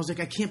 And I was like,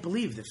 I can't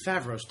believe that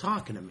Favreau's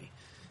talking to me.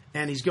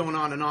 And he's going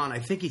on and on. I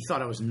think he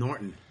thought I was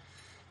Norton.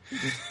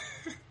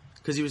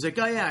 Because he was like,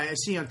 oh, yeah, I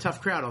see you on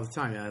Tough Crowd all the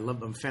time. Yeah, I'm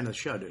a fan of the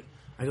show, dude.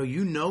 I go,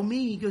 you know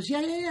me? He goes,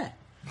 yeah.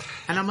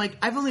 And I'm like,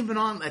 I've only been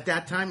on at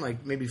that time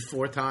like maybe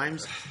 4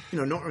 times.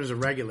 Norton was a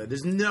regular.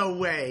 There's no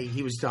way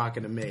he was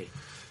talking to me.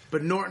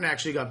 But Norton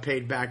actually got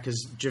paid back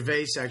because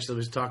Gervais actually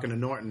was talking to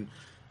Norton,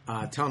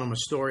 telling him a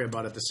story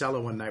about at the Cellar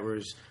one night where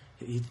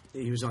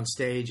he was on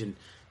stage and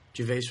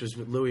Gervais was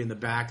with Louis in the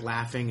back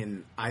laughing,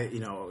 and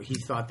he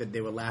thought that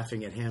they were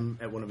laughing at him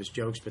at one of his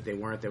jokes, but they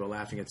weren't. They were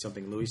laughing at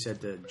something Louis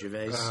said to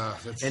Gervais,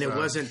 and it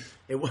wasn't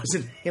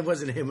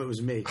him. It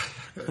was me.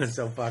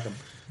 So fuck him.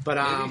 But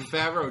maybe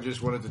Favreau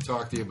just wanted to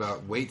talk to you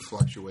about weight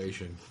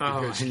fluctuation.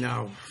 Oh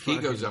no, he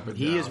goes up and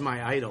down. He is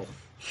my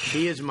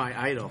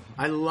idol.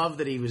 I love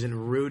that he was in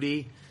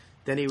Rudy.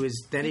 Then he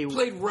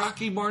played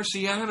Rocky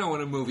Marciano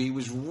in a movie. He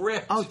was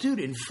ripped. Oh, dude,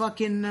 in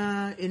fucking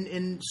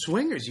in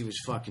Swingers, he was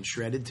fucking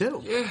shredded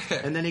too. Yeah.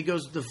 And then he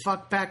goes the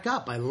fuck back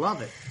up. I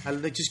love it.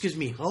 It just gives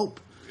me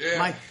hope.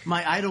 Yeah.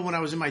 My idol when I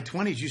was in my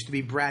 20s used to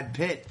be Brad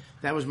Pitt.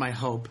 That was my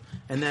hope.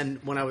 And then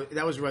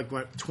that was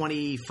like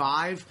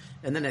 25,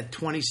 and then at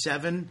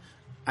 27,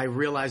 I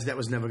realized that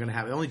was never going to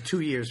happen. Only 2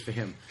 years for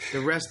him.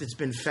 The rest, it's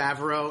been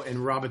Favreau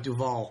and Robert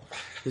Duvall.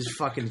 His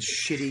fucking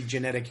shitty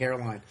genetic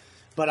hairline.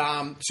 But,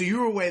 so you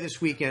were away this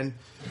weekend.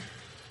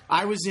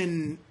 I was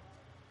in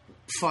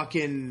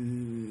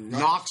fucking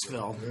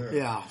Knoxville.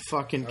 Yeah,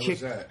 fucking kick.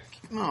 That?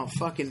 Oh,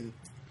 fucking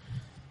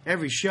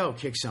every show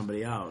kicks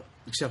somebody out,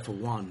 except for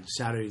one,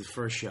 Saturday, the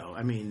first show.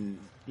 I mean,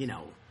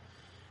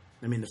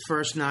 the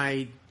first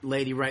night,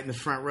 lady right in the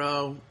front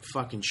row,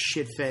 fucking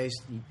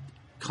shit-faced,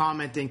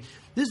 commenting.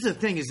 This is the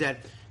thing, is that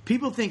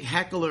people think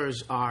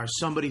hecklers are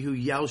somebody who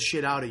yells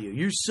shit out at you.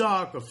 You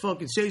suck, or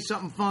fucking say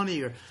something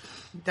funny, or...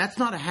 That's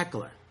not a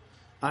heckler.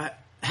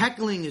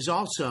 Heckling is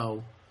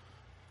also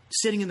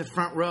sitting in the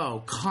front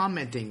row,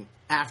 commenting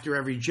after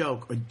every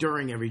joke or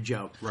during every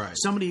joke. Right.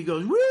 Somebody who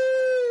goes,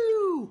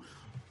 woo!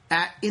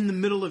 In the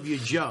middle of your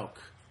joke,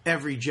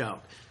 every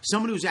joke.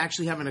 Somebody who's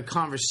actually having a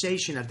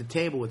conversation at the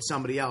table with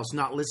somebody else,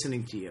 not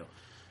listening to you.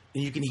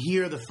 And you can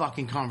hear the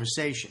fucking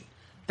conversation.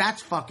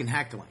 That's fucking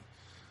heckling.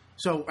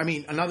 So,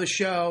 another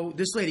show,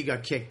 this lady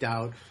got kicked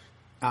out.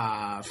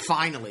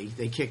 Finally,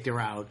 they kicked her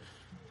out.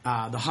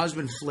 The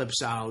husband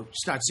flips out,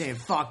 starts saying,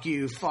 fuck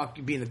you,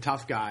 being a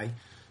tough guy.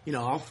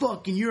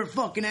 You're a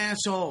fucking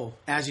asshole,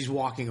 as he's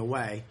walking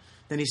away.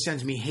 Then he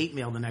sends me hate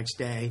mail the next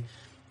day.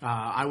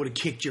 I would have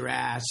kicked your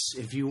ass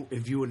if you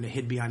wouldn't have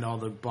hid behind all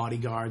the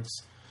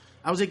bodyguards.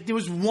 I was like, there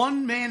was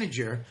one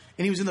manager,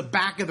 and he was in the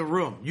back of the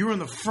room. You were in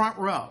the front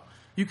row.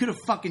 You could have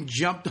fucking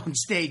jumped on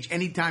stage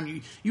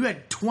anytime. You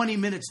had 20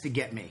 minutes to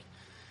get me.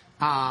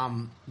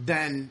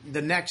 Then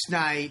the next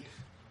night,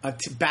 a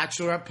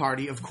bachelorette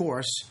party, of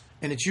course.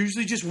 And it's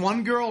usually just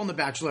one girl in the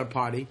bachelorette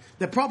party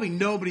that probably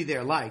nobody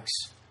there likes.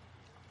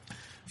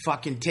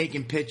 Fucking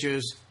taking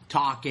pictures,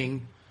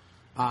 talking.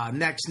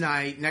 Next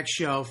night, next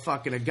show,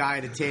 fucking a guy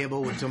at a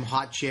table with some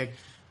hot chick,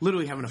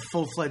 literally having a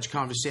full-fledged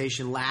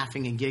conversation,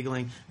 laughing and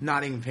giggling,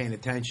 not even paying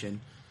attention.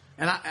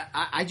 And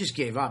I just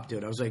gave up,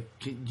 dude. I was like,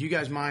 do you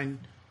guys mind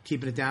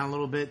keeping it down a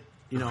little bit?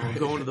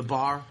 Going to the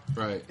bar?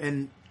 Right.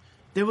 And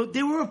they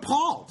were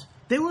appalled.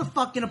 They were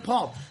fucking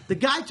appalled. The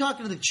guy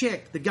talking to the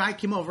chick, the guy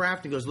came over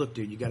after and goes, look,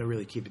 dude, you got to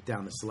really keep it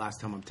down. This is the last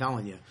time I'm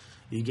telling you.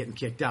 You're getting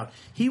kicked out.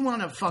 He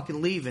wound up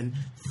fucking leaving,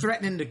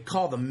 threatening to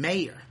call the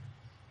mayor.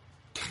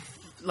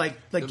 Like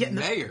getting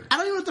the mayor? I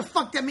don't even know what the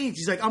fuck that means.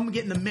 He's like, I'm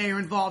getting the mayor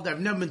involved.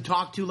 I've never been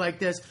talked to like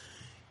this.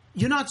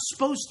 You're not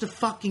supposed to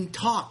fucking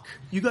talk.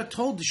 You got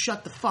told to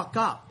shut the fuck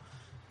up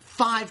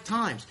 5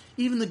 times.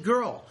 Even the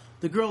girl,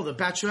 the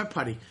bachelorette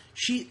party,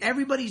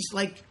 everybody's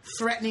like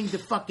threatening to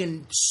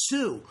fucking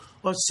sue.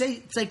 Or say,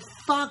 it's like,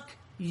 fuck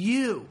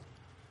you.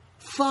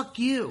 Fuck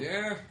you.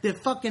 Yeah. They're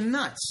fucking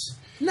nuts.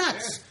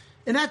 Nuts. Yeah.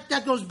 And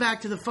that goes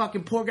back to the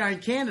fucking poor guy in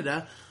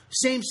Canada.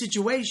 Same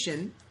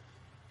situation.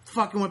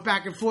 Fucking went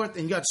back and forth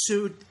and got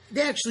sued.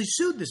 They actually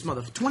sued this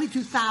mother for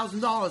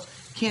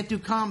 $22,000. Can't do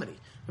comedy.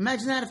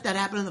 Imagine that if that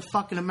happened in the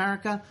fucking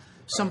America.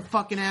 Some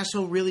fucking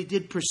asshole really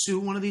did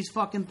pursue one of these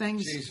fucking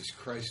things. Jesus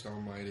Christ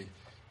almighty.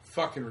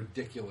 Fucking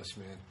ridiculous,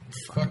 man.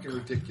 Fucking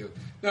ridiculous.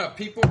 No,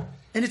 people...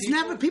 And it's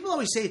never... People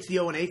always say it's the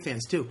O&A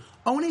fans, too.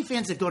 O&A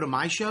fans that go to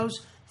my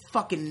shows,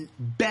 fucking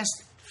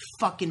best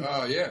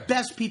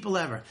people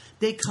ever.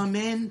 They come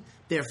in,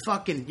 they're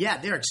fucking... Yeah,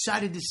 they're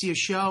excited to see a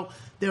show.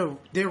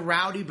 They're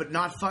rowdy, but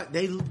not...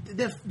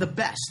 They're the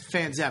best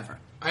fans ever.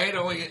 I had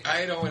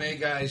O&A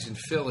guys in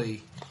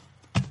Philly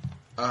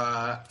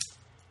at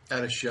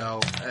a show.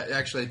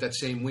 Actually, at that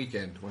same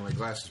weekend when my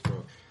glasses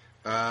broke.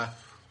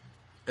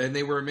 And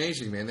they were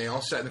amazing, man. They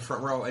all sat in the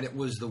front row, and it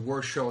was the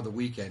worst show of the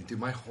weekend.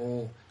 Dude,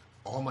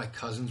 all my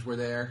cousins were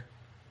there,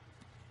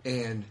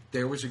 and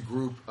there was a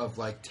group of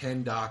like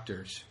 10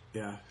 doctors.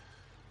 Yeah.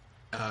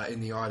 in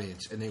the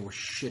audience, and they were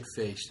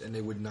shit-faced, and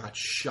they would not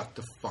shut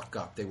the fuck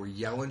up. They were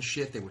yelling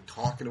shit. They were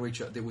talking to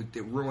each other.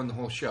 They ruined the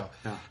whole show.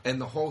 Yeah.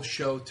 And the whole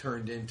show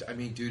turned into, I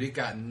mean, dude, it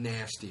got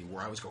nasty,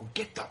 where I was going,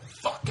 get the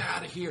fuck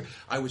out of here.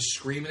 I was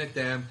screaming at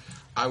them.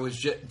 I was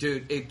just,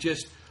 dude, it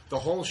just, the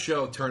whole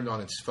show turned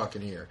on its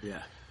fucking ear.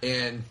 Yeah.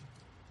 And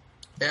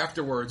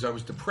afterwards, I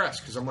was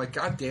depressed, because I'm like,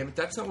 God damn it,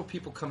 that's not what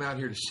people come out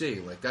here to see.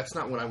 Like, that's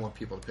not what I want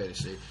people to pay to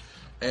see.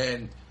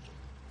 And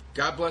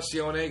God bless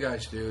the O&A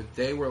guys, dude.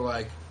 They were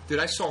like, dude,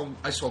 I sold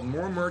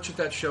more merch at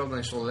that show than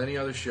I sold at any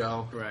other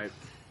show. Right.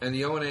 And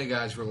the O&A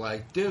guys were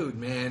like, dude,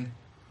 man,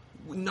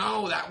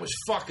 no, that was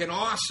fucking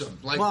awesome.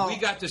 Like, we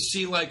got to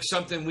see, like,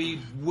 something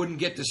we wouldn't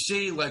get to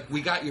see. Like,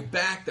 we got your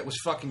back. That was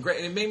fucking great.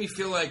 And it made me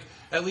feel like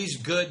at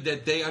least good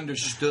that they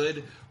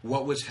understood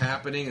what was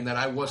happening and that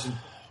I wasn't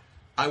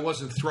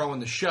throwing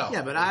the show.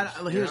 Yeah,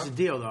 but here's the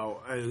deal, though.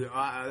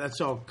 That's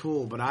all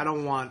cool, but I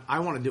want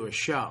to do a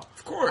show.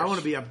 Of course. I want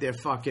to be up there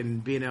fucking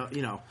being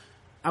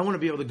I want to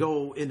be able to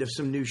go into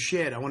some new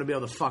shit. I want to be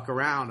able to fuck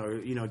around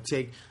or,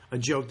 take a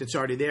joke that's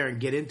already there and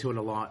get into it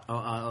a lot,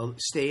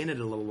 stay in it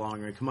a little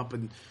longer and come up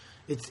and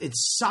it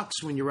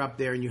sucks when you're up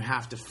there and you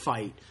have to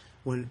fight.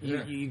 When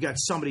you got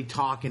somebody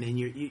talking and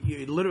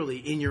you're literally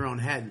in your own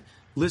head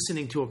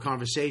listening to a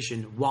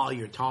conversation while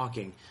you're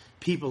talking.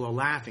 People are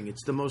laughing.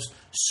 It's the most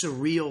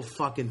surreal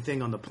fucking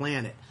thing on the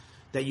planet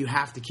that you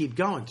have to keep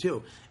going,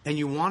 too. And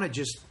you want to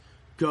just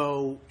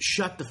go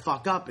shut the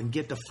fuck up and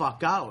get the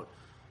fuck out.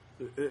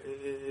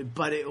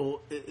 But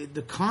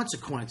the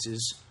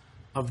consequences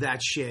of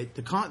that shit,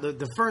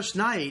 the first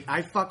night,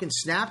 I fucking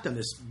snapped on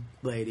this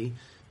lady,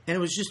 and it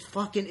was just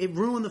fucking, it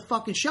ruined the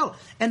fucking show.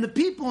 And the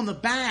people in the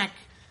back,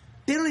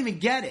 they don't even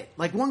get it.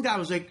 Like, one guy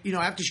was like,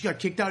 after she got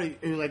kicked out,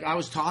 I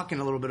was talking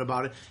a little bit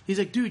about it. He's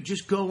like, dude,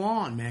 just go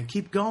on, man.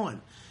 Keep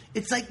going.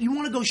 It's like, you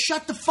want to go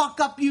shut the fuck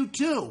up, you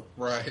too.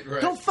 Right.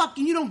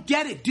 You don't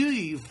get it, do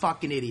you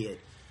fucking idiot?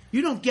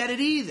 You don't get it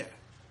either.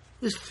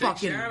 This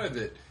fucking... Takes you out of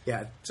it.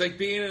 Yeah. It's like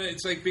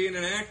being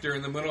an actor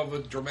in the middle of a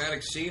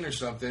dramatic scene or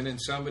something, and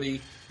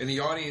somebody in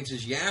the audience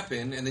is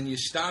yapping, and then you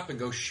stop and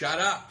go, shut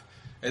up.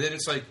 And then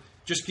it's like,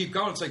 just keep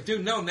going. It's like,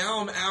 dude, no, now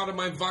I'm out of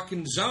my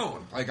fucking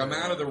zone. Like, I'm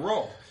out of the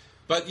role.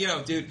 But,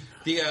 dude,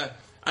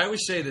 I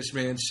always say this,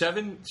 man,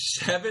 7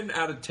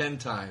 out of 10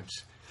 times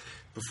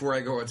before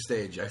I go on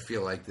stage, I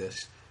feel like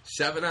this.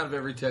 7 out of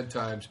every 10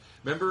 times.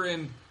 Remember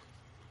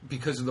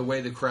because of the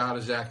way the crowd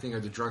is acting or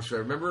the drunks,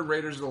 remember in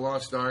Raiders of the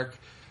Lost Ark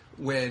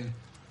when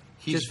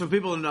he's... Just for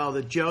people to know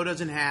that Joe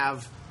doesn't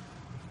have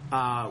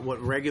what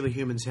regular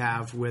humans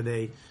have, where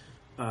they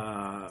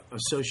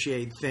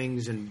associate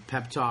things and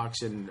pep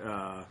talks and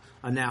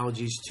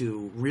analogies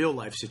to real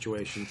life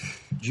situations.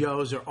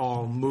 Joe's are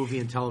all movie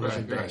and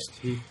television based.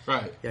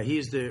 Right. Yeah,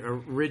 he's the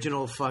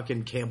original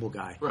fucking Campbell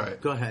guy. Right.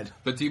 Go ahead.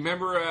 But do you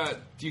remember?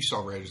 You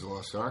saw Raiders of the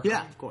Lost Ark?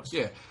 Yeah, of course.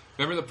 Yeah.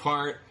 Remember the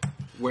part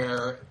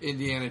where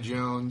Indiana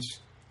Jones,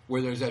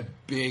 where there's that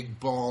big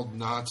bald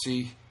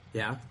Nazi?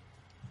 Yeah.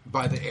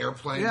 By the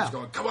airplane, he's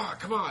going, come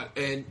on,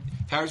 and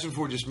Harrison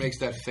Ford just makes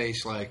that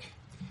face like,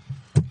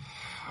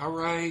 all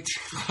right,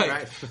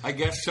 right. I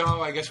guess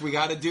so. I guess we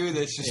got to do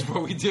this. This is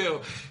what we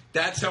do.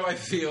 That's how I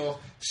feel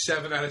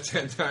 7 out of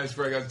 10 times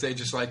before I go on stage.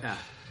 Just like,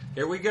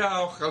 here we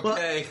go.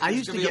 Okay, well,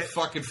 it's going to be a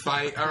fucking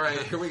fight. All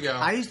right, here we go.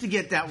 I used to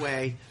get that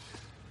way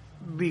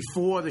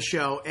before the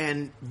show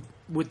and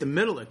with the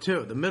middler,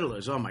 too. The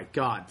middlers, oh, my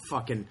God,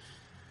 fucking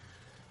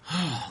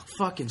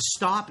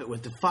stop it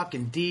with the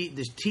fucking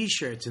the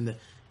T-shirts in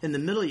the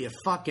middle of your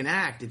fucking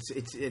act.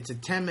 It's a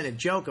 10-minute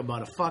joke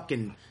about a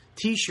fucking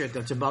T-shirt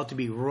that's about to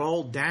be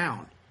rolled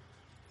down.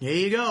 Here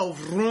you go.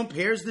 Vroom,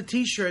 here's the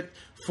T-shirt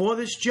for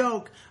this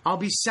joke. I'll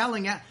be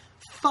selling it.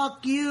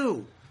 Fuck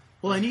you.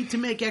 Well, I need to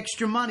make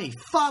extra money.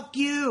 Fuck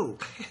you.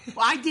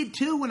 Well, I did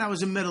too when I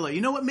was a middler.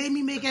 You know what made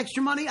me make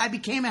extra money? I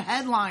became a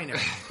headliner.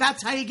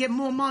 That's how you get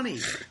more money.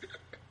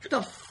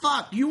 The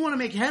fuck? You want to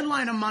make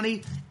headliner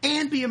money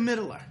and be a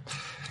middler?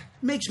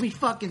 Makes me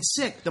fucking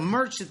sick. The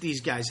merch that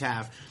these guys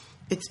have.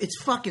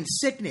 It's fucking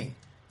sickening.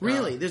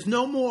 Really. There's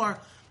no more...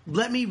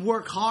 Let me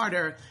work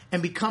harder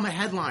and become a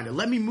headliner.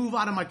 Let me move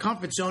out of my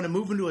comfort zone and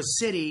move into a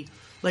city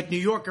like New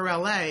York or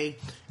L.A.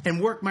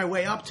 and work my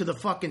way up to the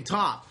fucking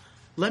top.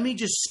 Let me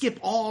just skip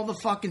all the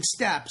fucking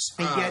steps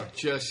and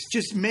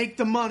just make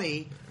the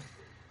money.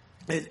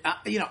 And,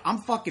 I'm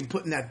fucking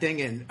putting that thing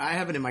in. I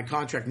have it in my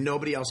contract.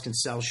 Nobody else can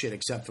sell shit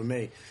except for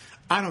me.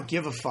 I don't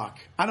give a fuck.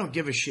 I don't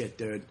give a shit,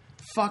 dude.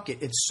 Fuck it.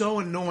 It's so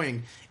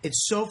annoying.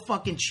 It's so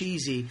fucking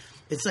cheesy.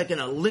 It's like an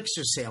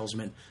elixir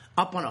salesman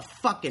up on a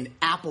fucking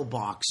Apple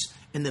box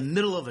in the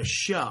middle of a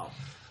show.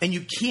 And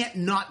you can't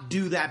not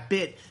do that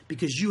bit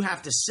because you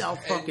have to sell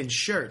fucking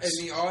shirts.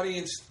 And the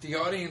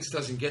audience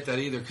doesn't get that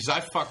either because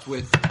I fucked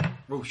with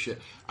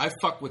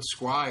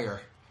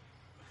Squire.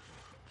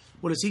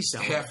 What does he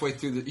sell? Halfway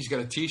through he's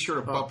got a T-shirt,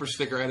 a bumper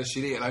sticker, and a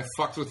CD, and I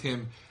fucked with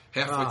him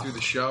halfway through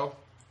the show.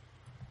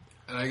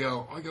 And I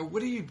go,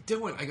 what are you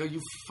doing? I go,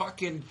 you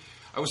fucking...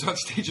 I was on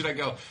stage and I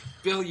go,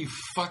 Bill, you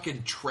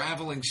fucking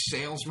traveling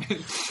salesman.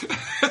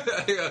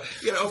 You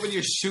gotta open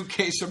your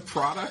suitcase of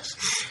products.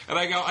 And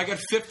I go, I got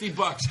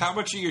 $50. How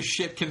much of your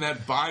shit can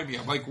that buy me?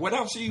 I'm like, what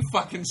else are you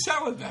fucking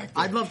selling back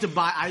there? I'd love to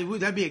buy,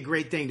 that'd be a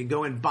great thing to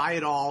go and buy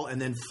it all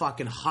and then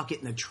fucking huck it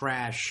in the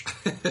trash.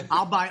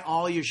 I'll buy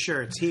all your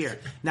shirts here.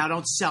 Now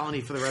don't sell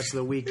any for the rest of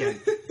the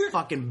weekend.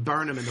 Fucking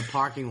burn them in the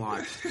parking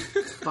lot.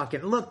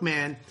 Fucking, look,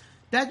 man,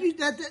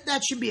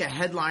 that should be a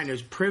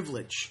headliner's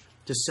privilege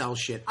to sell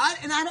shit.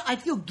 I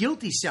feel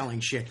guilty selling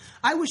shit.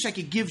 I wish I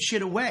could give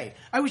shit away.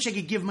 I wish I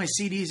could give my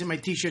CDs and my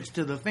T-shirts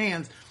to the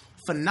fans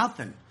for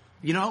nothing,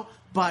 you know?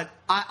 But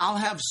I'll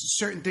have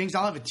certain things.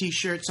 I'll have a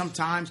T-shirt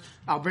sometimes.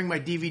 I'll bring my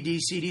DVD,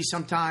 CD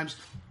sometimes.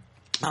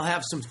 I'll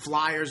have some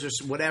flyers or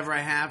whatever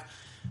I have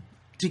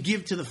to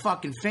give to the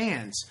fucking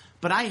fans.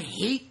 But I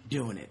hate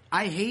doing it.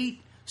 I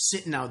hate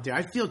sitting out there.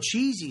 I feel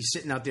cheesy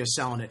sitting out there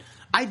selling it.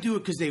 I do it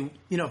because they,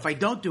 you know, if I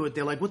don't do it,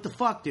 they're like, what the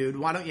fuck, dude?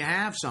 Why don't you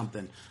have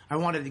something? I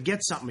wanted to get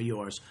something of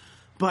yours.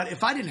 But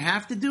if I didn't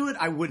have to do it,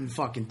 I wouldn't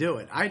fucking do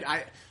it.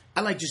 I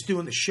like just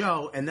doing the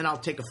show, and then I'll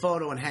take a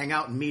photo and hang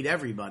out and meet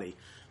everybody.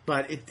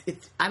 But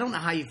I don't know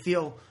how you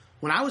feel.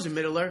 When I was a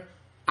middler,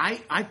 I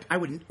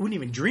wouldn't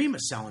even dream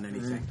of selling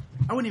anything.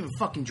 I wouldn't even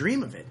fucking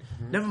dream of it.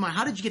 Never mind,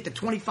 how did you get the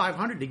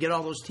 $2,500 to get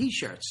all those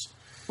T-shirts?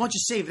 Why don't you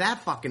save that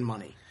fucking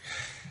money?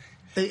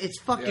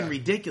 It's fucking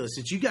ridiculous.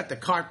 You got the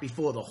cart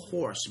before the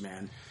horse,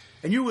 man.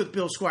 And you're with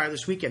Bill Squire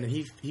this weekend, and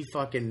he's a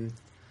fucking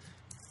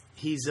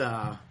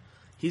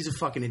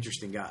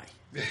interesting guy.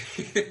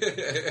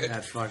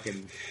 That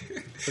fucking,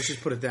 let's just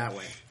put it that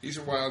way. He's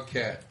a wild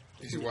cat.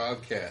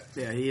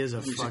 Yeah, he is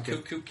He's a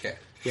cuckoo cat.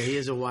 Yeah, he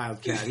is a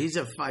wild cat. He's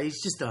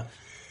just a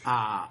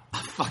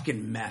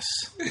fucking mess.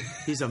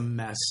 He's a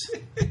mess.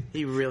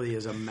 He really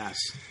is a mess.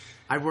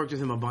 I've worked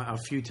with him a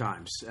few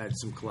times at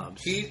some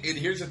clubs. And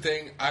here's the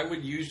thing: I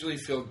would usually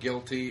feel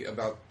guilty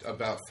about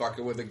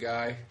fucking with a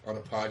guy on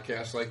a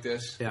podcast like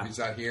this if he's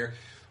not here,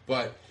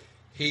 but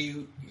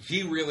he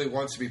really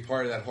wants to be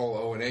part of that whole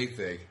O&A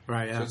thing.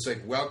 Right? Yeah. So it's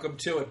like, welcome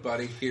to it,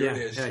 buddy. Here it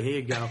is. Yeah, here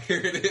you go. Here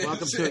it is.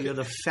 Welcome to it. You're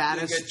the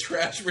fattest. You get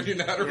trash when you're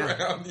not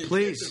around. You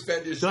Please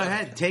go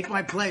ahead, take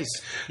my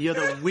place. You're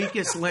the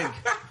weakest link.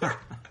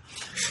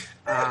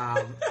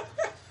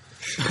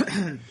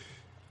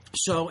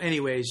 So,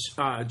 anyways,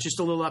 just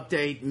a little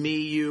update. Me,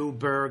 you,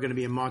 Burr are going to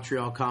be in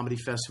Montreal Comedy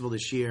Festival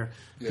this year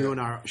doing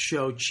our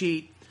show,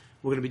 Cheat.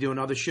 We're going to be doing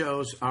other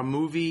shows. Our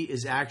movie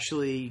is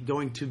actually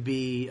going to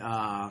be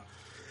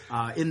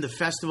in the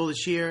festival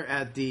this year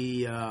at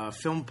the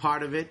film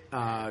part of it.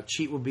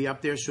 Cheat will be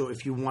up there, so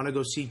if you want to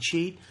go see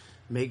Cheat,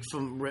 make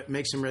some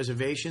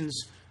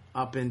reservations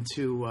up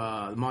into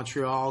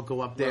Montreal. Go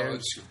up there. Well,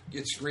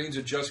 it screens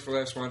at Just for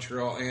Laughs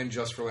Montreal and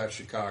Just for Laughs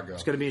Chicago.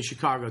 It's going to be in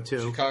Chicago,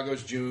 too.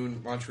 Chicago's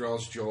June,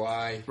 Montreal's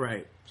July.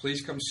 Right.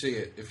 Please come see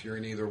it if you're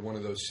in either one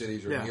of those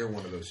cities or near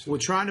one of those cities. We're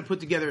trying to put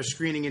together a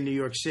screening in New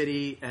York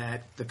City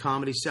at the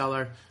Comedy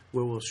Cellar,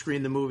 where we'll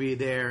screen the movie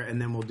there, and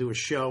then we'll do a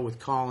show with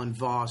Colin,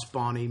 Voss,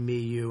 Bonnie, me,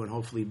 you, and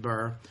hopefully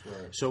Burr.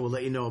 Right. So we'll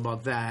let you know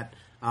about that.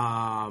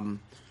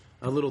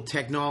 A little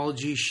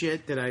technology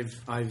shit that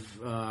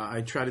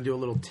I try to do a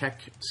little tech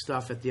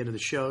stuff at the end of the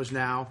shows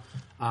now.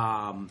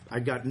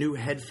 I got new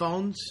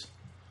headphones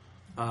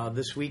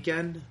this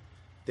weekend.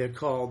 They're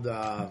called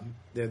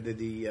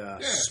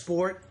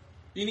Sport.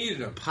 You needed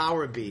them.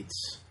 Power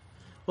Beats.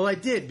 Well, I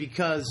did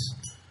because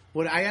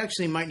I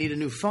actually might need a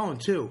new phone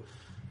too,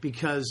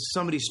 because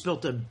somebody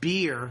spilt a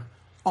beer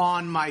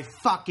on my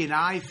fucking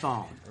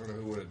iPhone. I don't know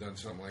who would have done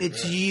something like that.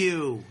 It's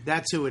you.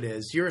 That's who it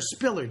is. You're a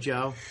spiller,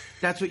 Joe.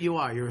 That's what you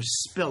are. You're a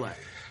spiller.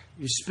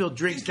 You spill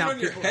drinks down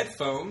people's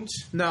headphones.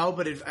 No,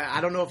 but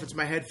I don't know if it's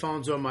my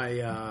headphones or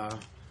my.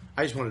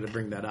 I just wanted to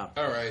bring that up.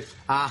 All right.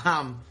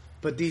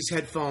 But these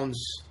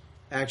headphones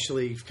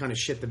actually kind of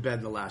shit the bed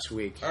in the last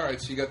week. All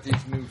right, so you got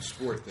these new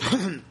sport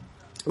things.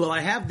 Well, I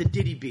have the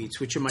Diddy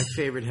Beats, which are my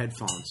favorite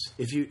headphones.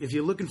 If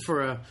you're looking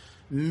for a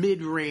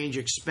mid-range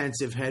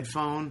expensive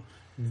headphone,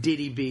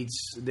 Diddy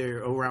Beats, they're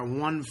around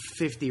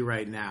 $150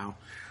 right now.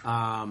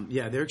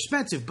 Yeah, they're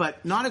expensive,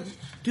 but not a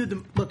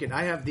dude.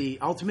 I have the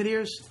Ultimate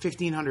Ears,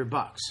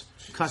 $1,500,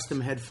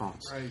 custom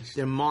headphones. Christ.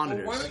 They're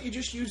monitors. Well, why don't you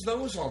just use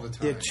those all the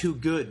time? They're too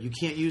good. You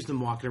can't use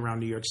them walking around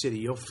New York City.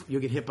 You'll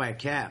get hit by a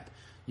cab.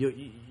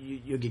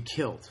 You'll get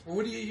killed. Well,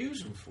 what do you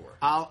use them for?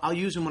 I'll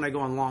use them when I go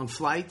on long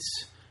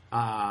flights.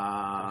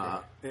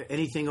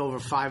 Anything over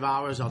 5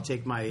 hours, I'll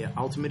take my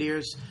Ultimate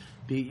Ears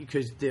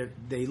because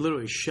they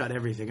literally shut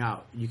everything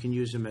out. You can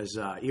use them as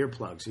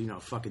earplugs. You know,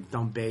 fucking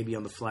dumb baby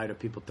on the flight or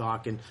people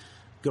talking.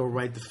 Go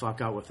right the fuck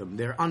out with them.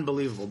 They're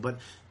unbelievable. But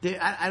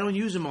I don't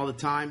use them all the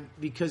time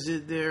because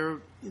they're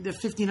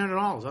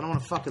 $1,500. I don't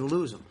want to fucking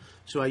lose them.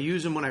 So I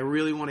use them when I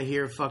really want to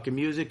hear fucking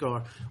music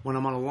or when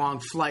I'm on a long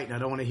flight and I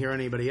don't want to hear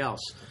anybody else.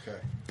 Okay.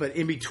 But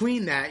in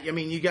between that, I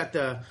mean, you got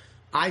the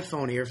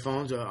iPhone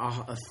earphones, a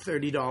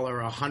 $30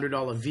 or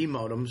 $100 V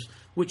modems,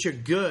 which are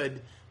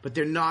good, but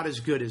they're not as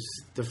good as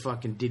the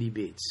fucking Diddy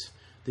Beats.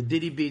 The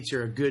Diddy Beats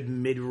are a good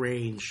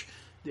mid-range.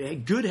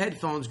 Good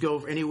headphones go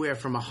anywhere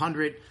from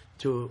 $100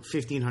 to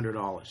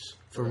 $1,500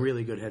 for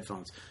really good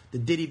headphones. The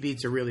Diddy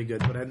Beats are really good,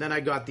 but then I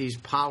got these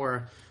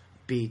Power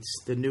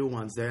Beats, the new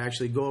ones. They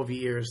actually go over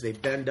your ears. They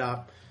bend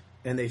up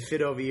and they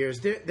fit over your ears.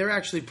 They're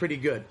actually pretty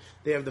good.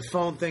 They have the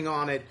phone thing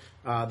on it,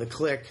 the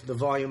click, the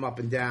volume up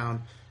and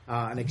down,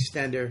 an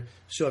extender.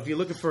 So if you're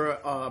looking for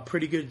a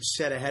pretty good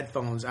set of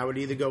headphones, I would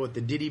either go with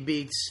the Diddy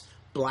Beats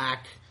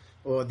Black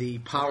or the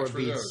Power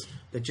Beats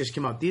that just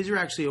came out. These are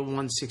actually a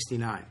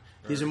 $169.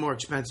 These are more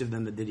expensive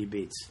than the Diddy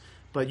Beats.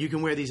 But you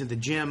can wear these at the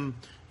gym.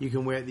 They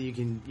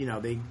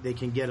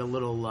can get a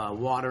little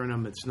water in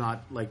them. It's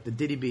not like the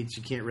Diddy Beats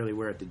you can't really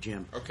wear at the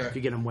gym if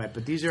you get them wet.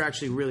 But these are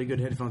actually really good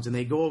headphones, and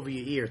they go over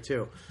your ear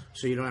too,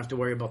 so you don't have to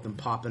worry about them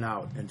popping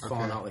out and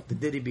falling out like the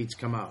Diddy Beats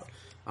come out.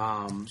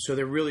 So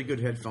they're really good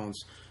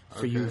headphones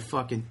for you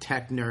fucking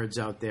tech nerds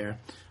out there.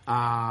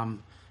 And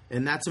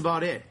that's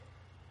about it.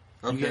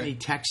 You got any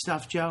tech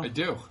stuff, Joe? I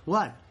do.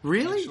 What?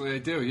 Really? Actually, I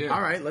do, yeah.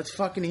 All right, let's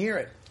fucking hear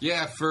it.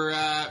 Yeah, for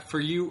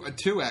you,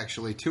 two apps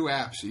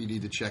that you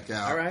need to check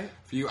out. All right.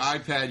 For you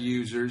iPad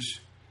users,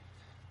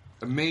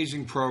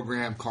 amazing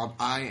program called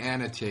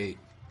iAnnotate.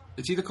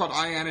 It's either called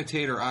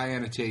iAnnotate or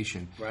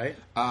iAnnotation. Right.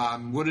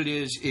 What it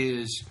is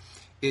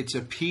it's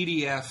a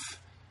PDF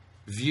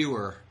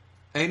viewer,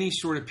 any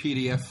sort of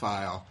PDF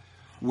file,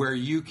 where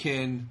you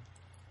can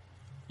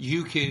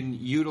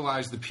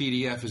utilize the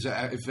PDF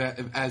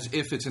as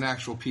if it's an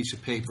actual piece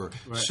of paper.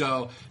 Right.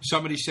 So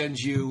somebody sends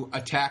you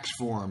a tax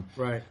form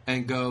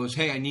and goes,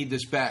 hey, I need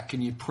this back.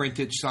 Can you print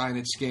it, sign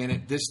it, scan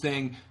it? This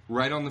thing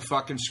right on the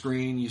fucking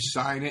screen. You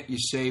sign it, you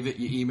save it,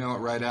 you email it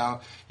right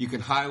out. You can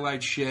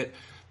highlight shit.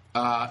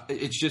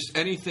 It's just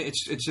anything.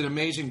 It's an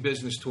amazing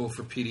business tool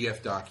for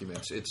PDF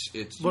documents.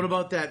 It's. What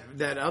about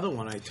that other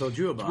one I told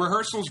you about?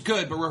 Rehearsal's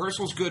good, but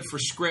Rehearsal's good for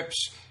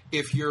scripts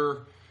if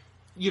you're...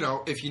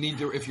 if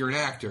you're an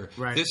actor.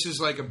 Right. This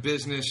is like a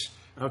business.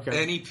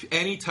 Okay.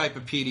 Any type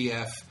of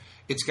PDF.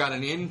 It's got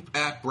an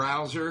in-app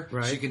browser,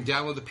 so you can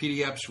download the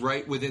PDFs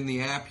right within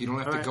the app. You don't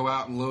have to go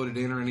out and load it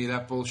in or any of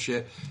that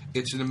bullshit.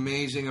 It's an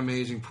amazing,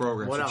 amazing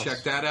program. What else?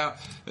 Check that out.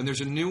 And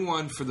there's a new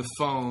one for the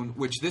phone,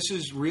 which this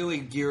is really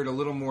geared a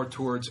little more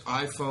towards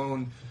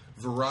iPhone,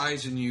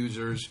 Verizon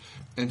users,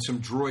 and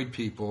some Droid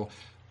people.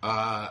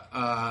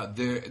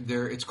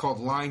 It's called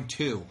Line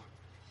 2.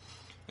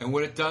 And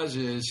what it does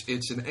is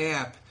it's an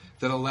app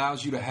that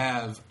allows you to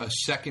have a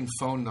second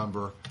phone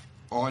number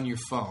on your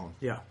phone.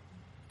 Yeah.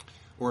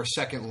 Or a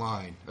second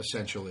line,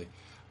 essentially.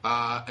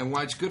 And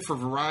why it's good for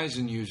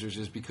Verizon users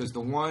is because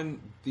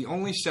the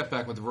only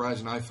setback with the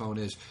Verizon iPhone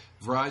is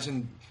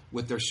Verizon,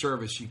 with their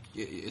service,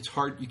 it's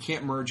hard. You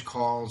can't merge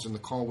calls, and the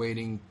call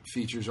waiting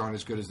features aren't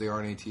as good as they are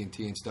on AT&T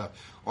and stuff.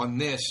 On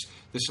this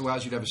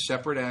allows you to have a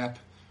separate app,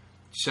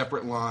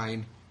 separate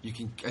line.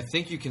 I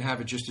think you can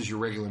have it just as your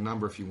regular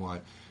number if you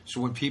want.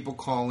 So when people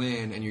call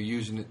in and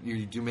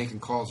you're making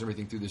calls and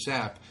everything through this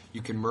app,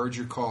 you can merge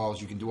your calls.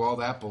 You can do all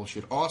that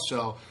bullshit.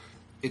 Also,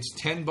 it's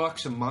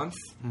 $10 a month,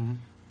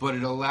 but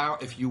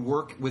if you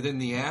work within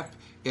the app,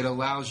 it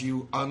allows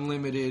you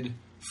unlimited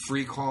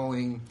free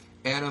calling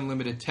and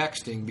unlimited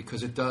texting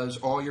because it does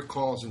all your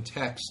calls and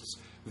texts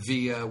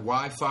via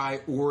Wi-Fi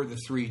or the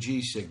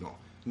 3G signal,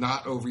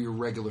 not over your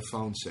regular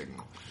phone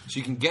signal. So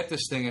you can get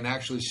this thing and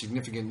actually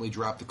significantly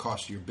drop the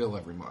cost of your bill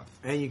every month.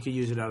 And you can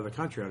use it out of the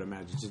country, I'd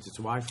imagine, since it's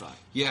Wi-Fi.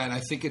 Yeah, and I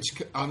think it's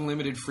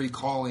unlimited free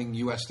calling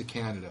U.S. to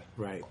Canada.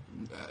 Right.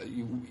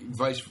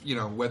 Whether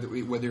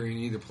you're in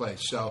either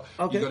place. So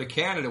you go to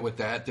Canada with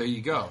that, there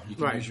you go. You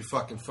can use your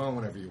fucking phone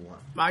whenever you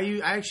want. I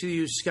actually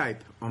use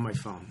Skype on my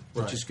phone,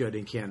 which is good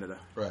in Canada.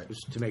 Right.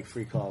 To make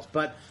free calls.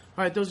 But,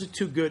 all right, those are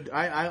two good.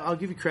 I'll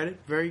give you credit.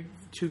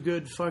 Two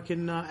good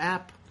fucking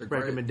app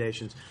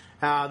recommendations.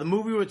 The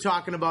movie we were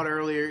talking about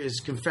earlier is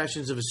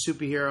Confessions of a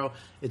Superhero.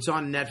 It's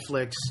on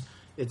Netflix.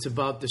 It's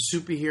about the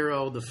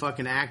superhero, the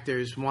fucking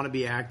actors,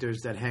 wannabe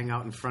actors that hang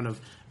out in front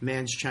of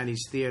Mann's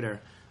Chinese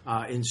Theater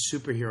in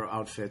superhero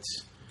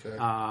outfits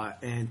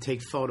and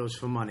take photos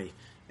for money.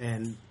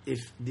 And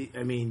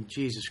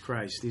Jesus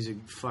Christ, these are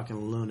fucking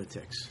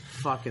lunatics.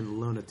 Fucking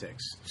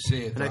lunatics.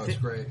 See it, it's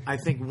great. I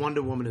think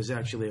Wonder Woman is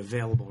actually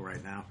available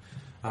right now.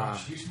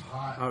 She's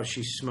hot. Oh,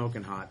 she's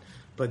smoking hot.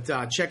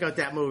 But check out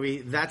that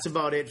movie. That's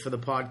about it for the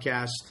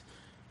podcast.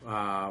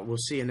 We'll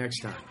see you next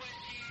time.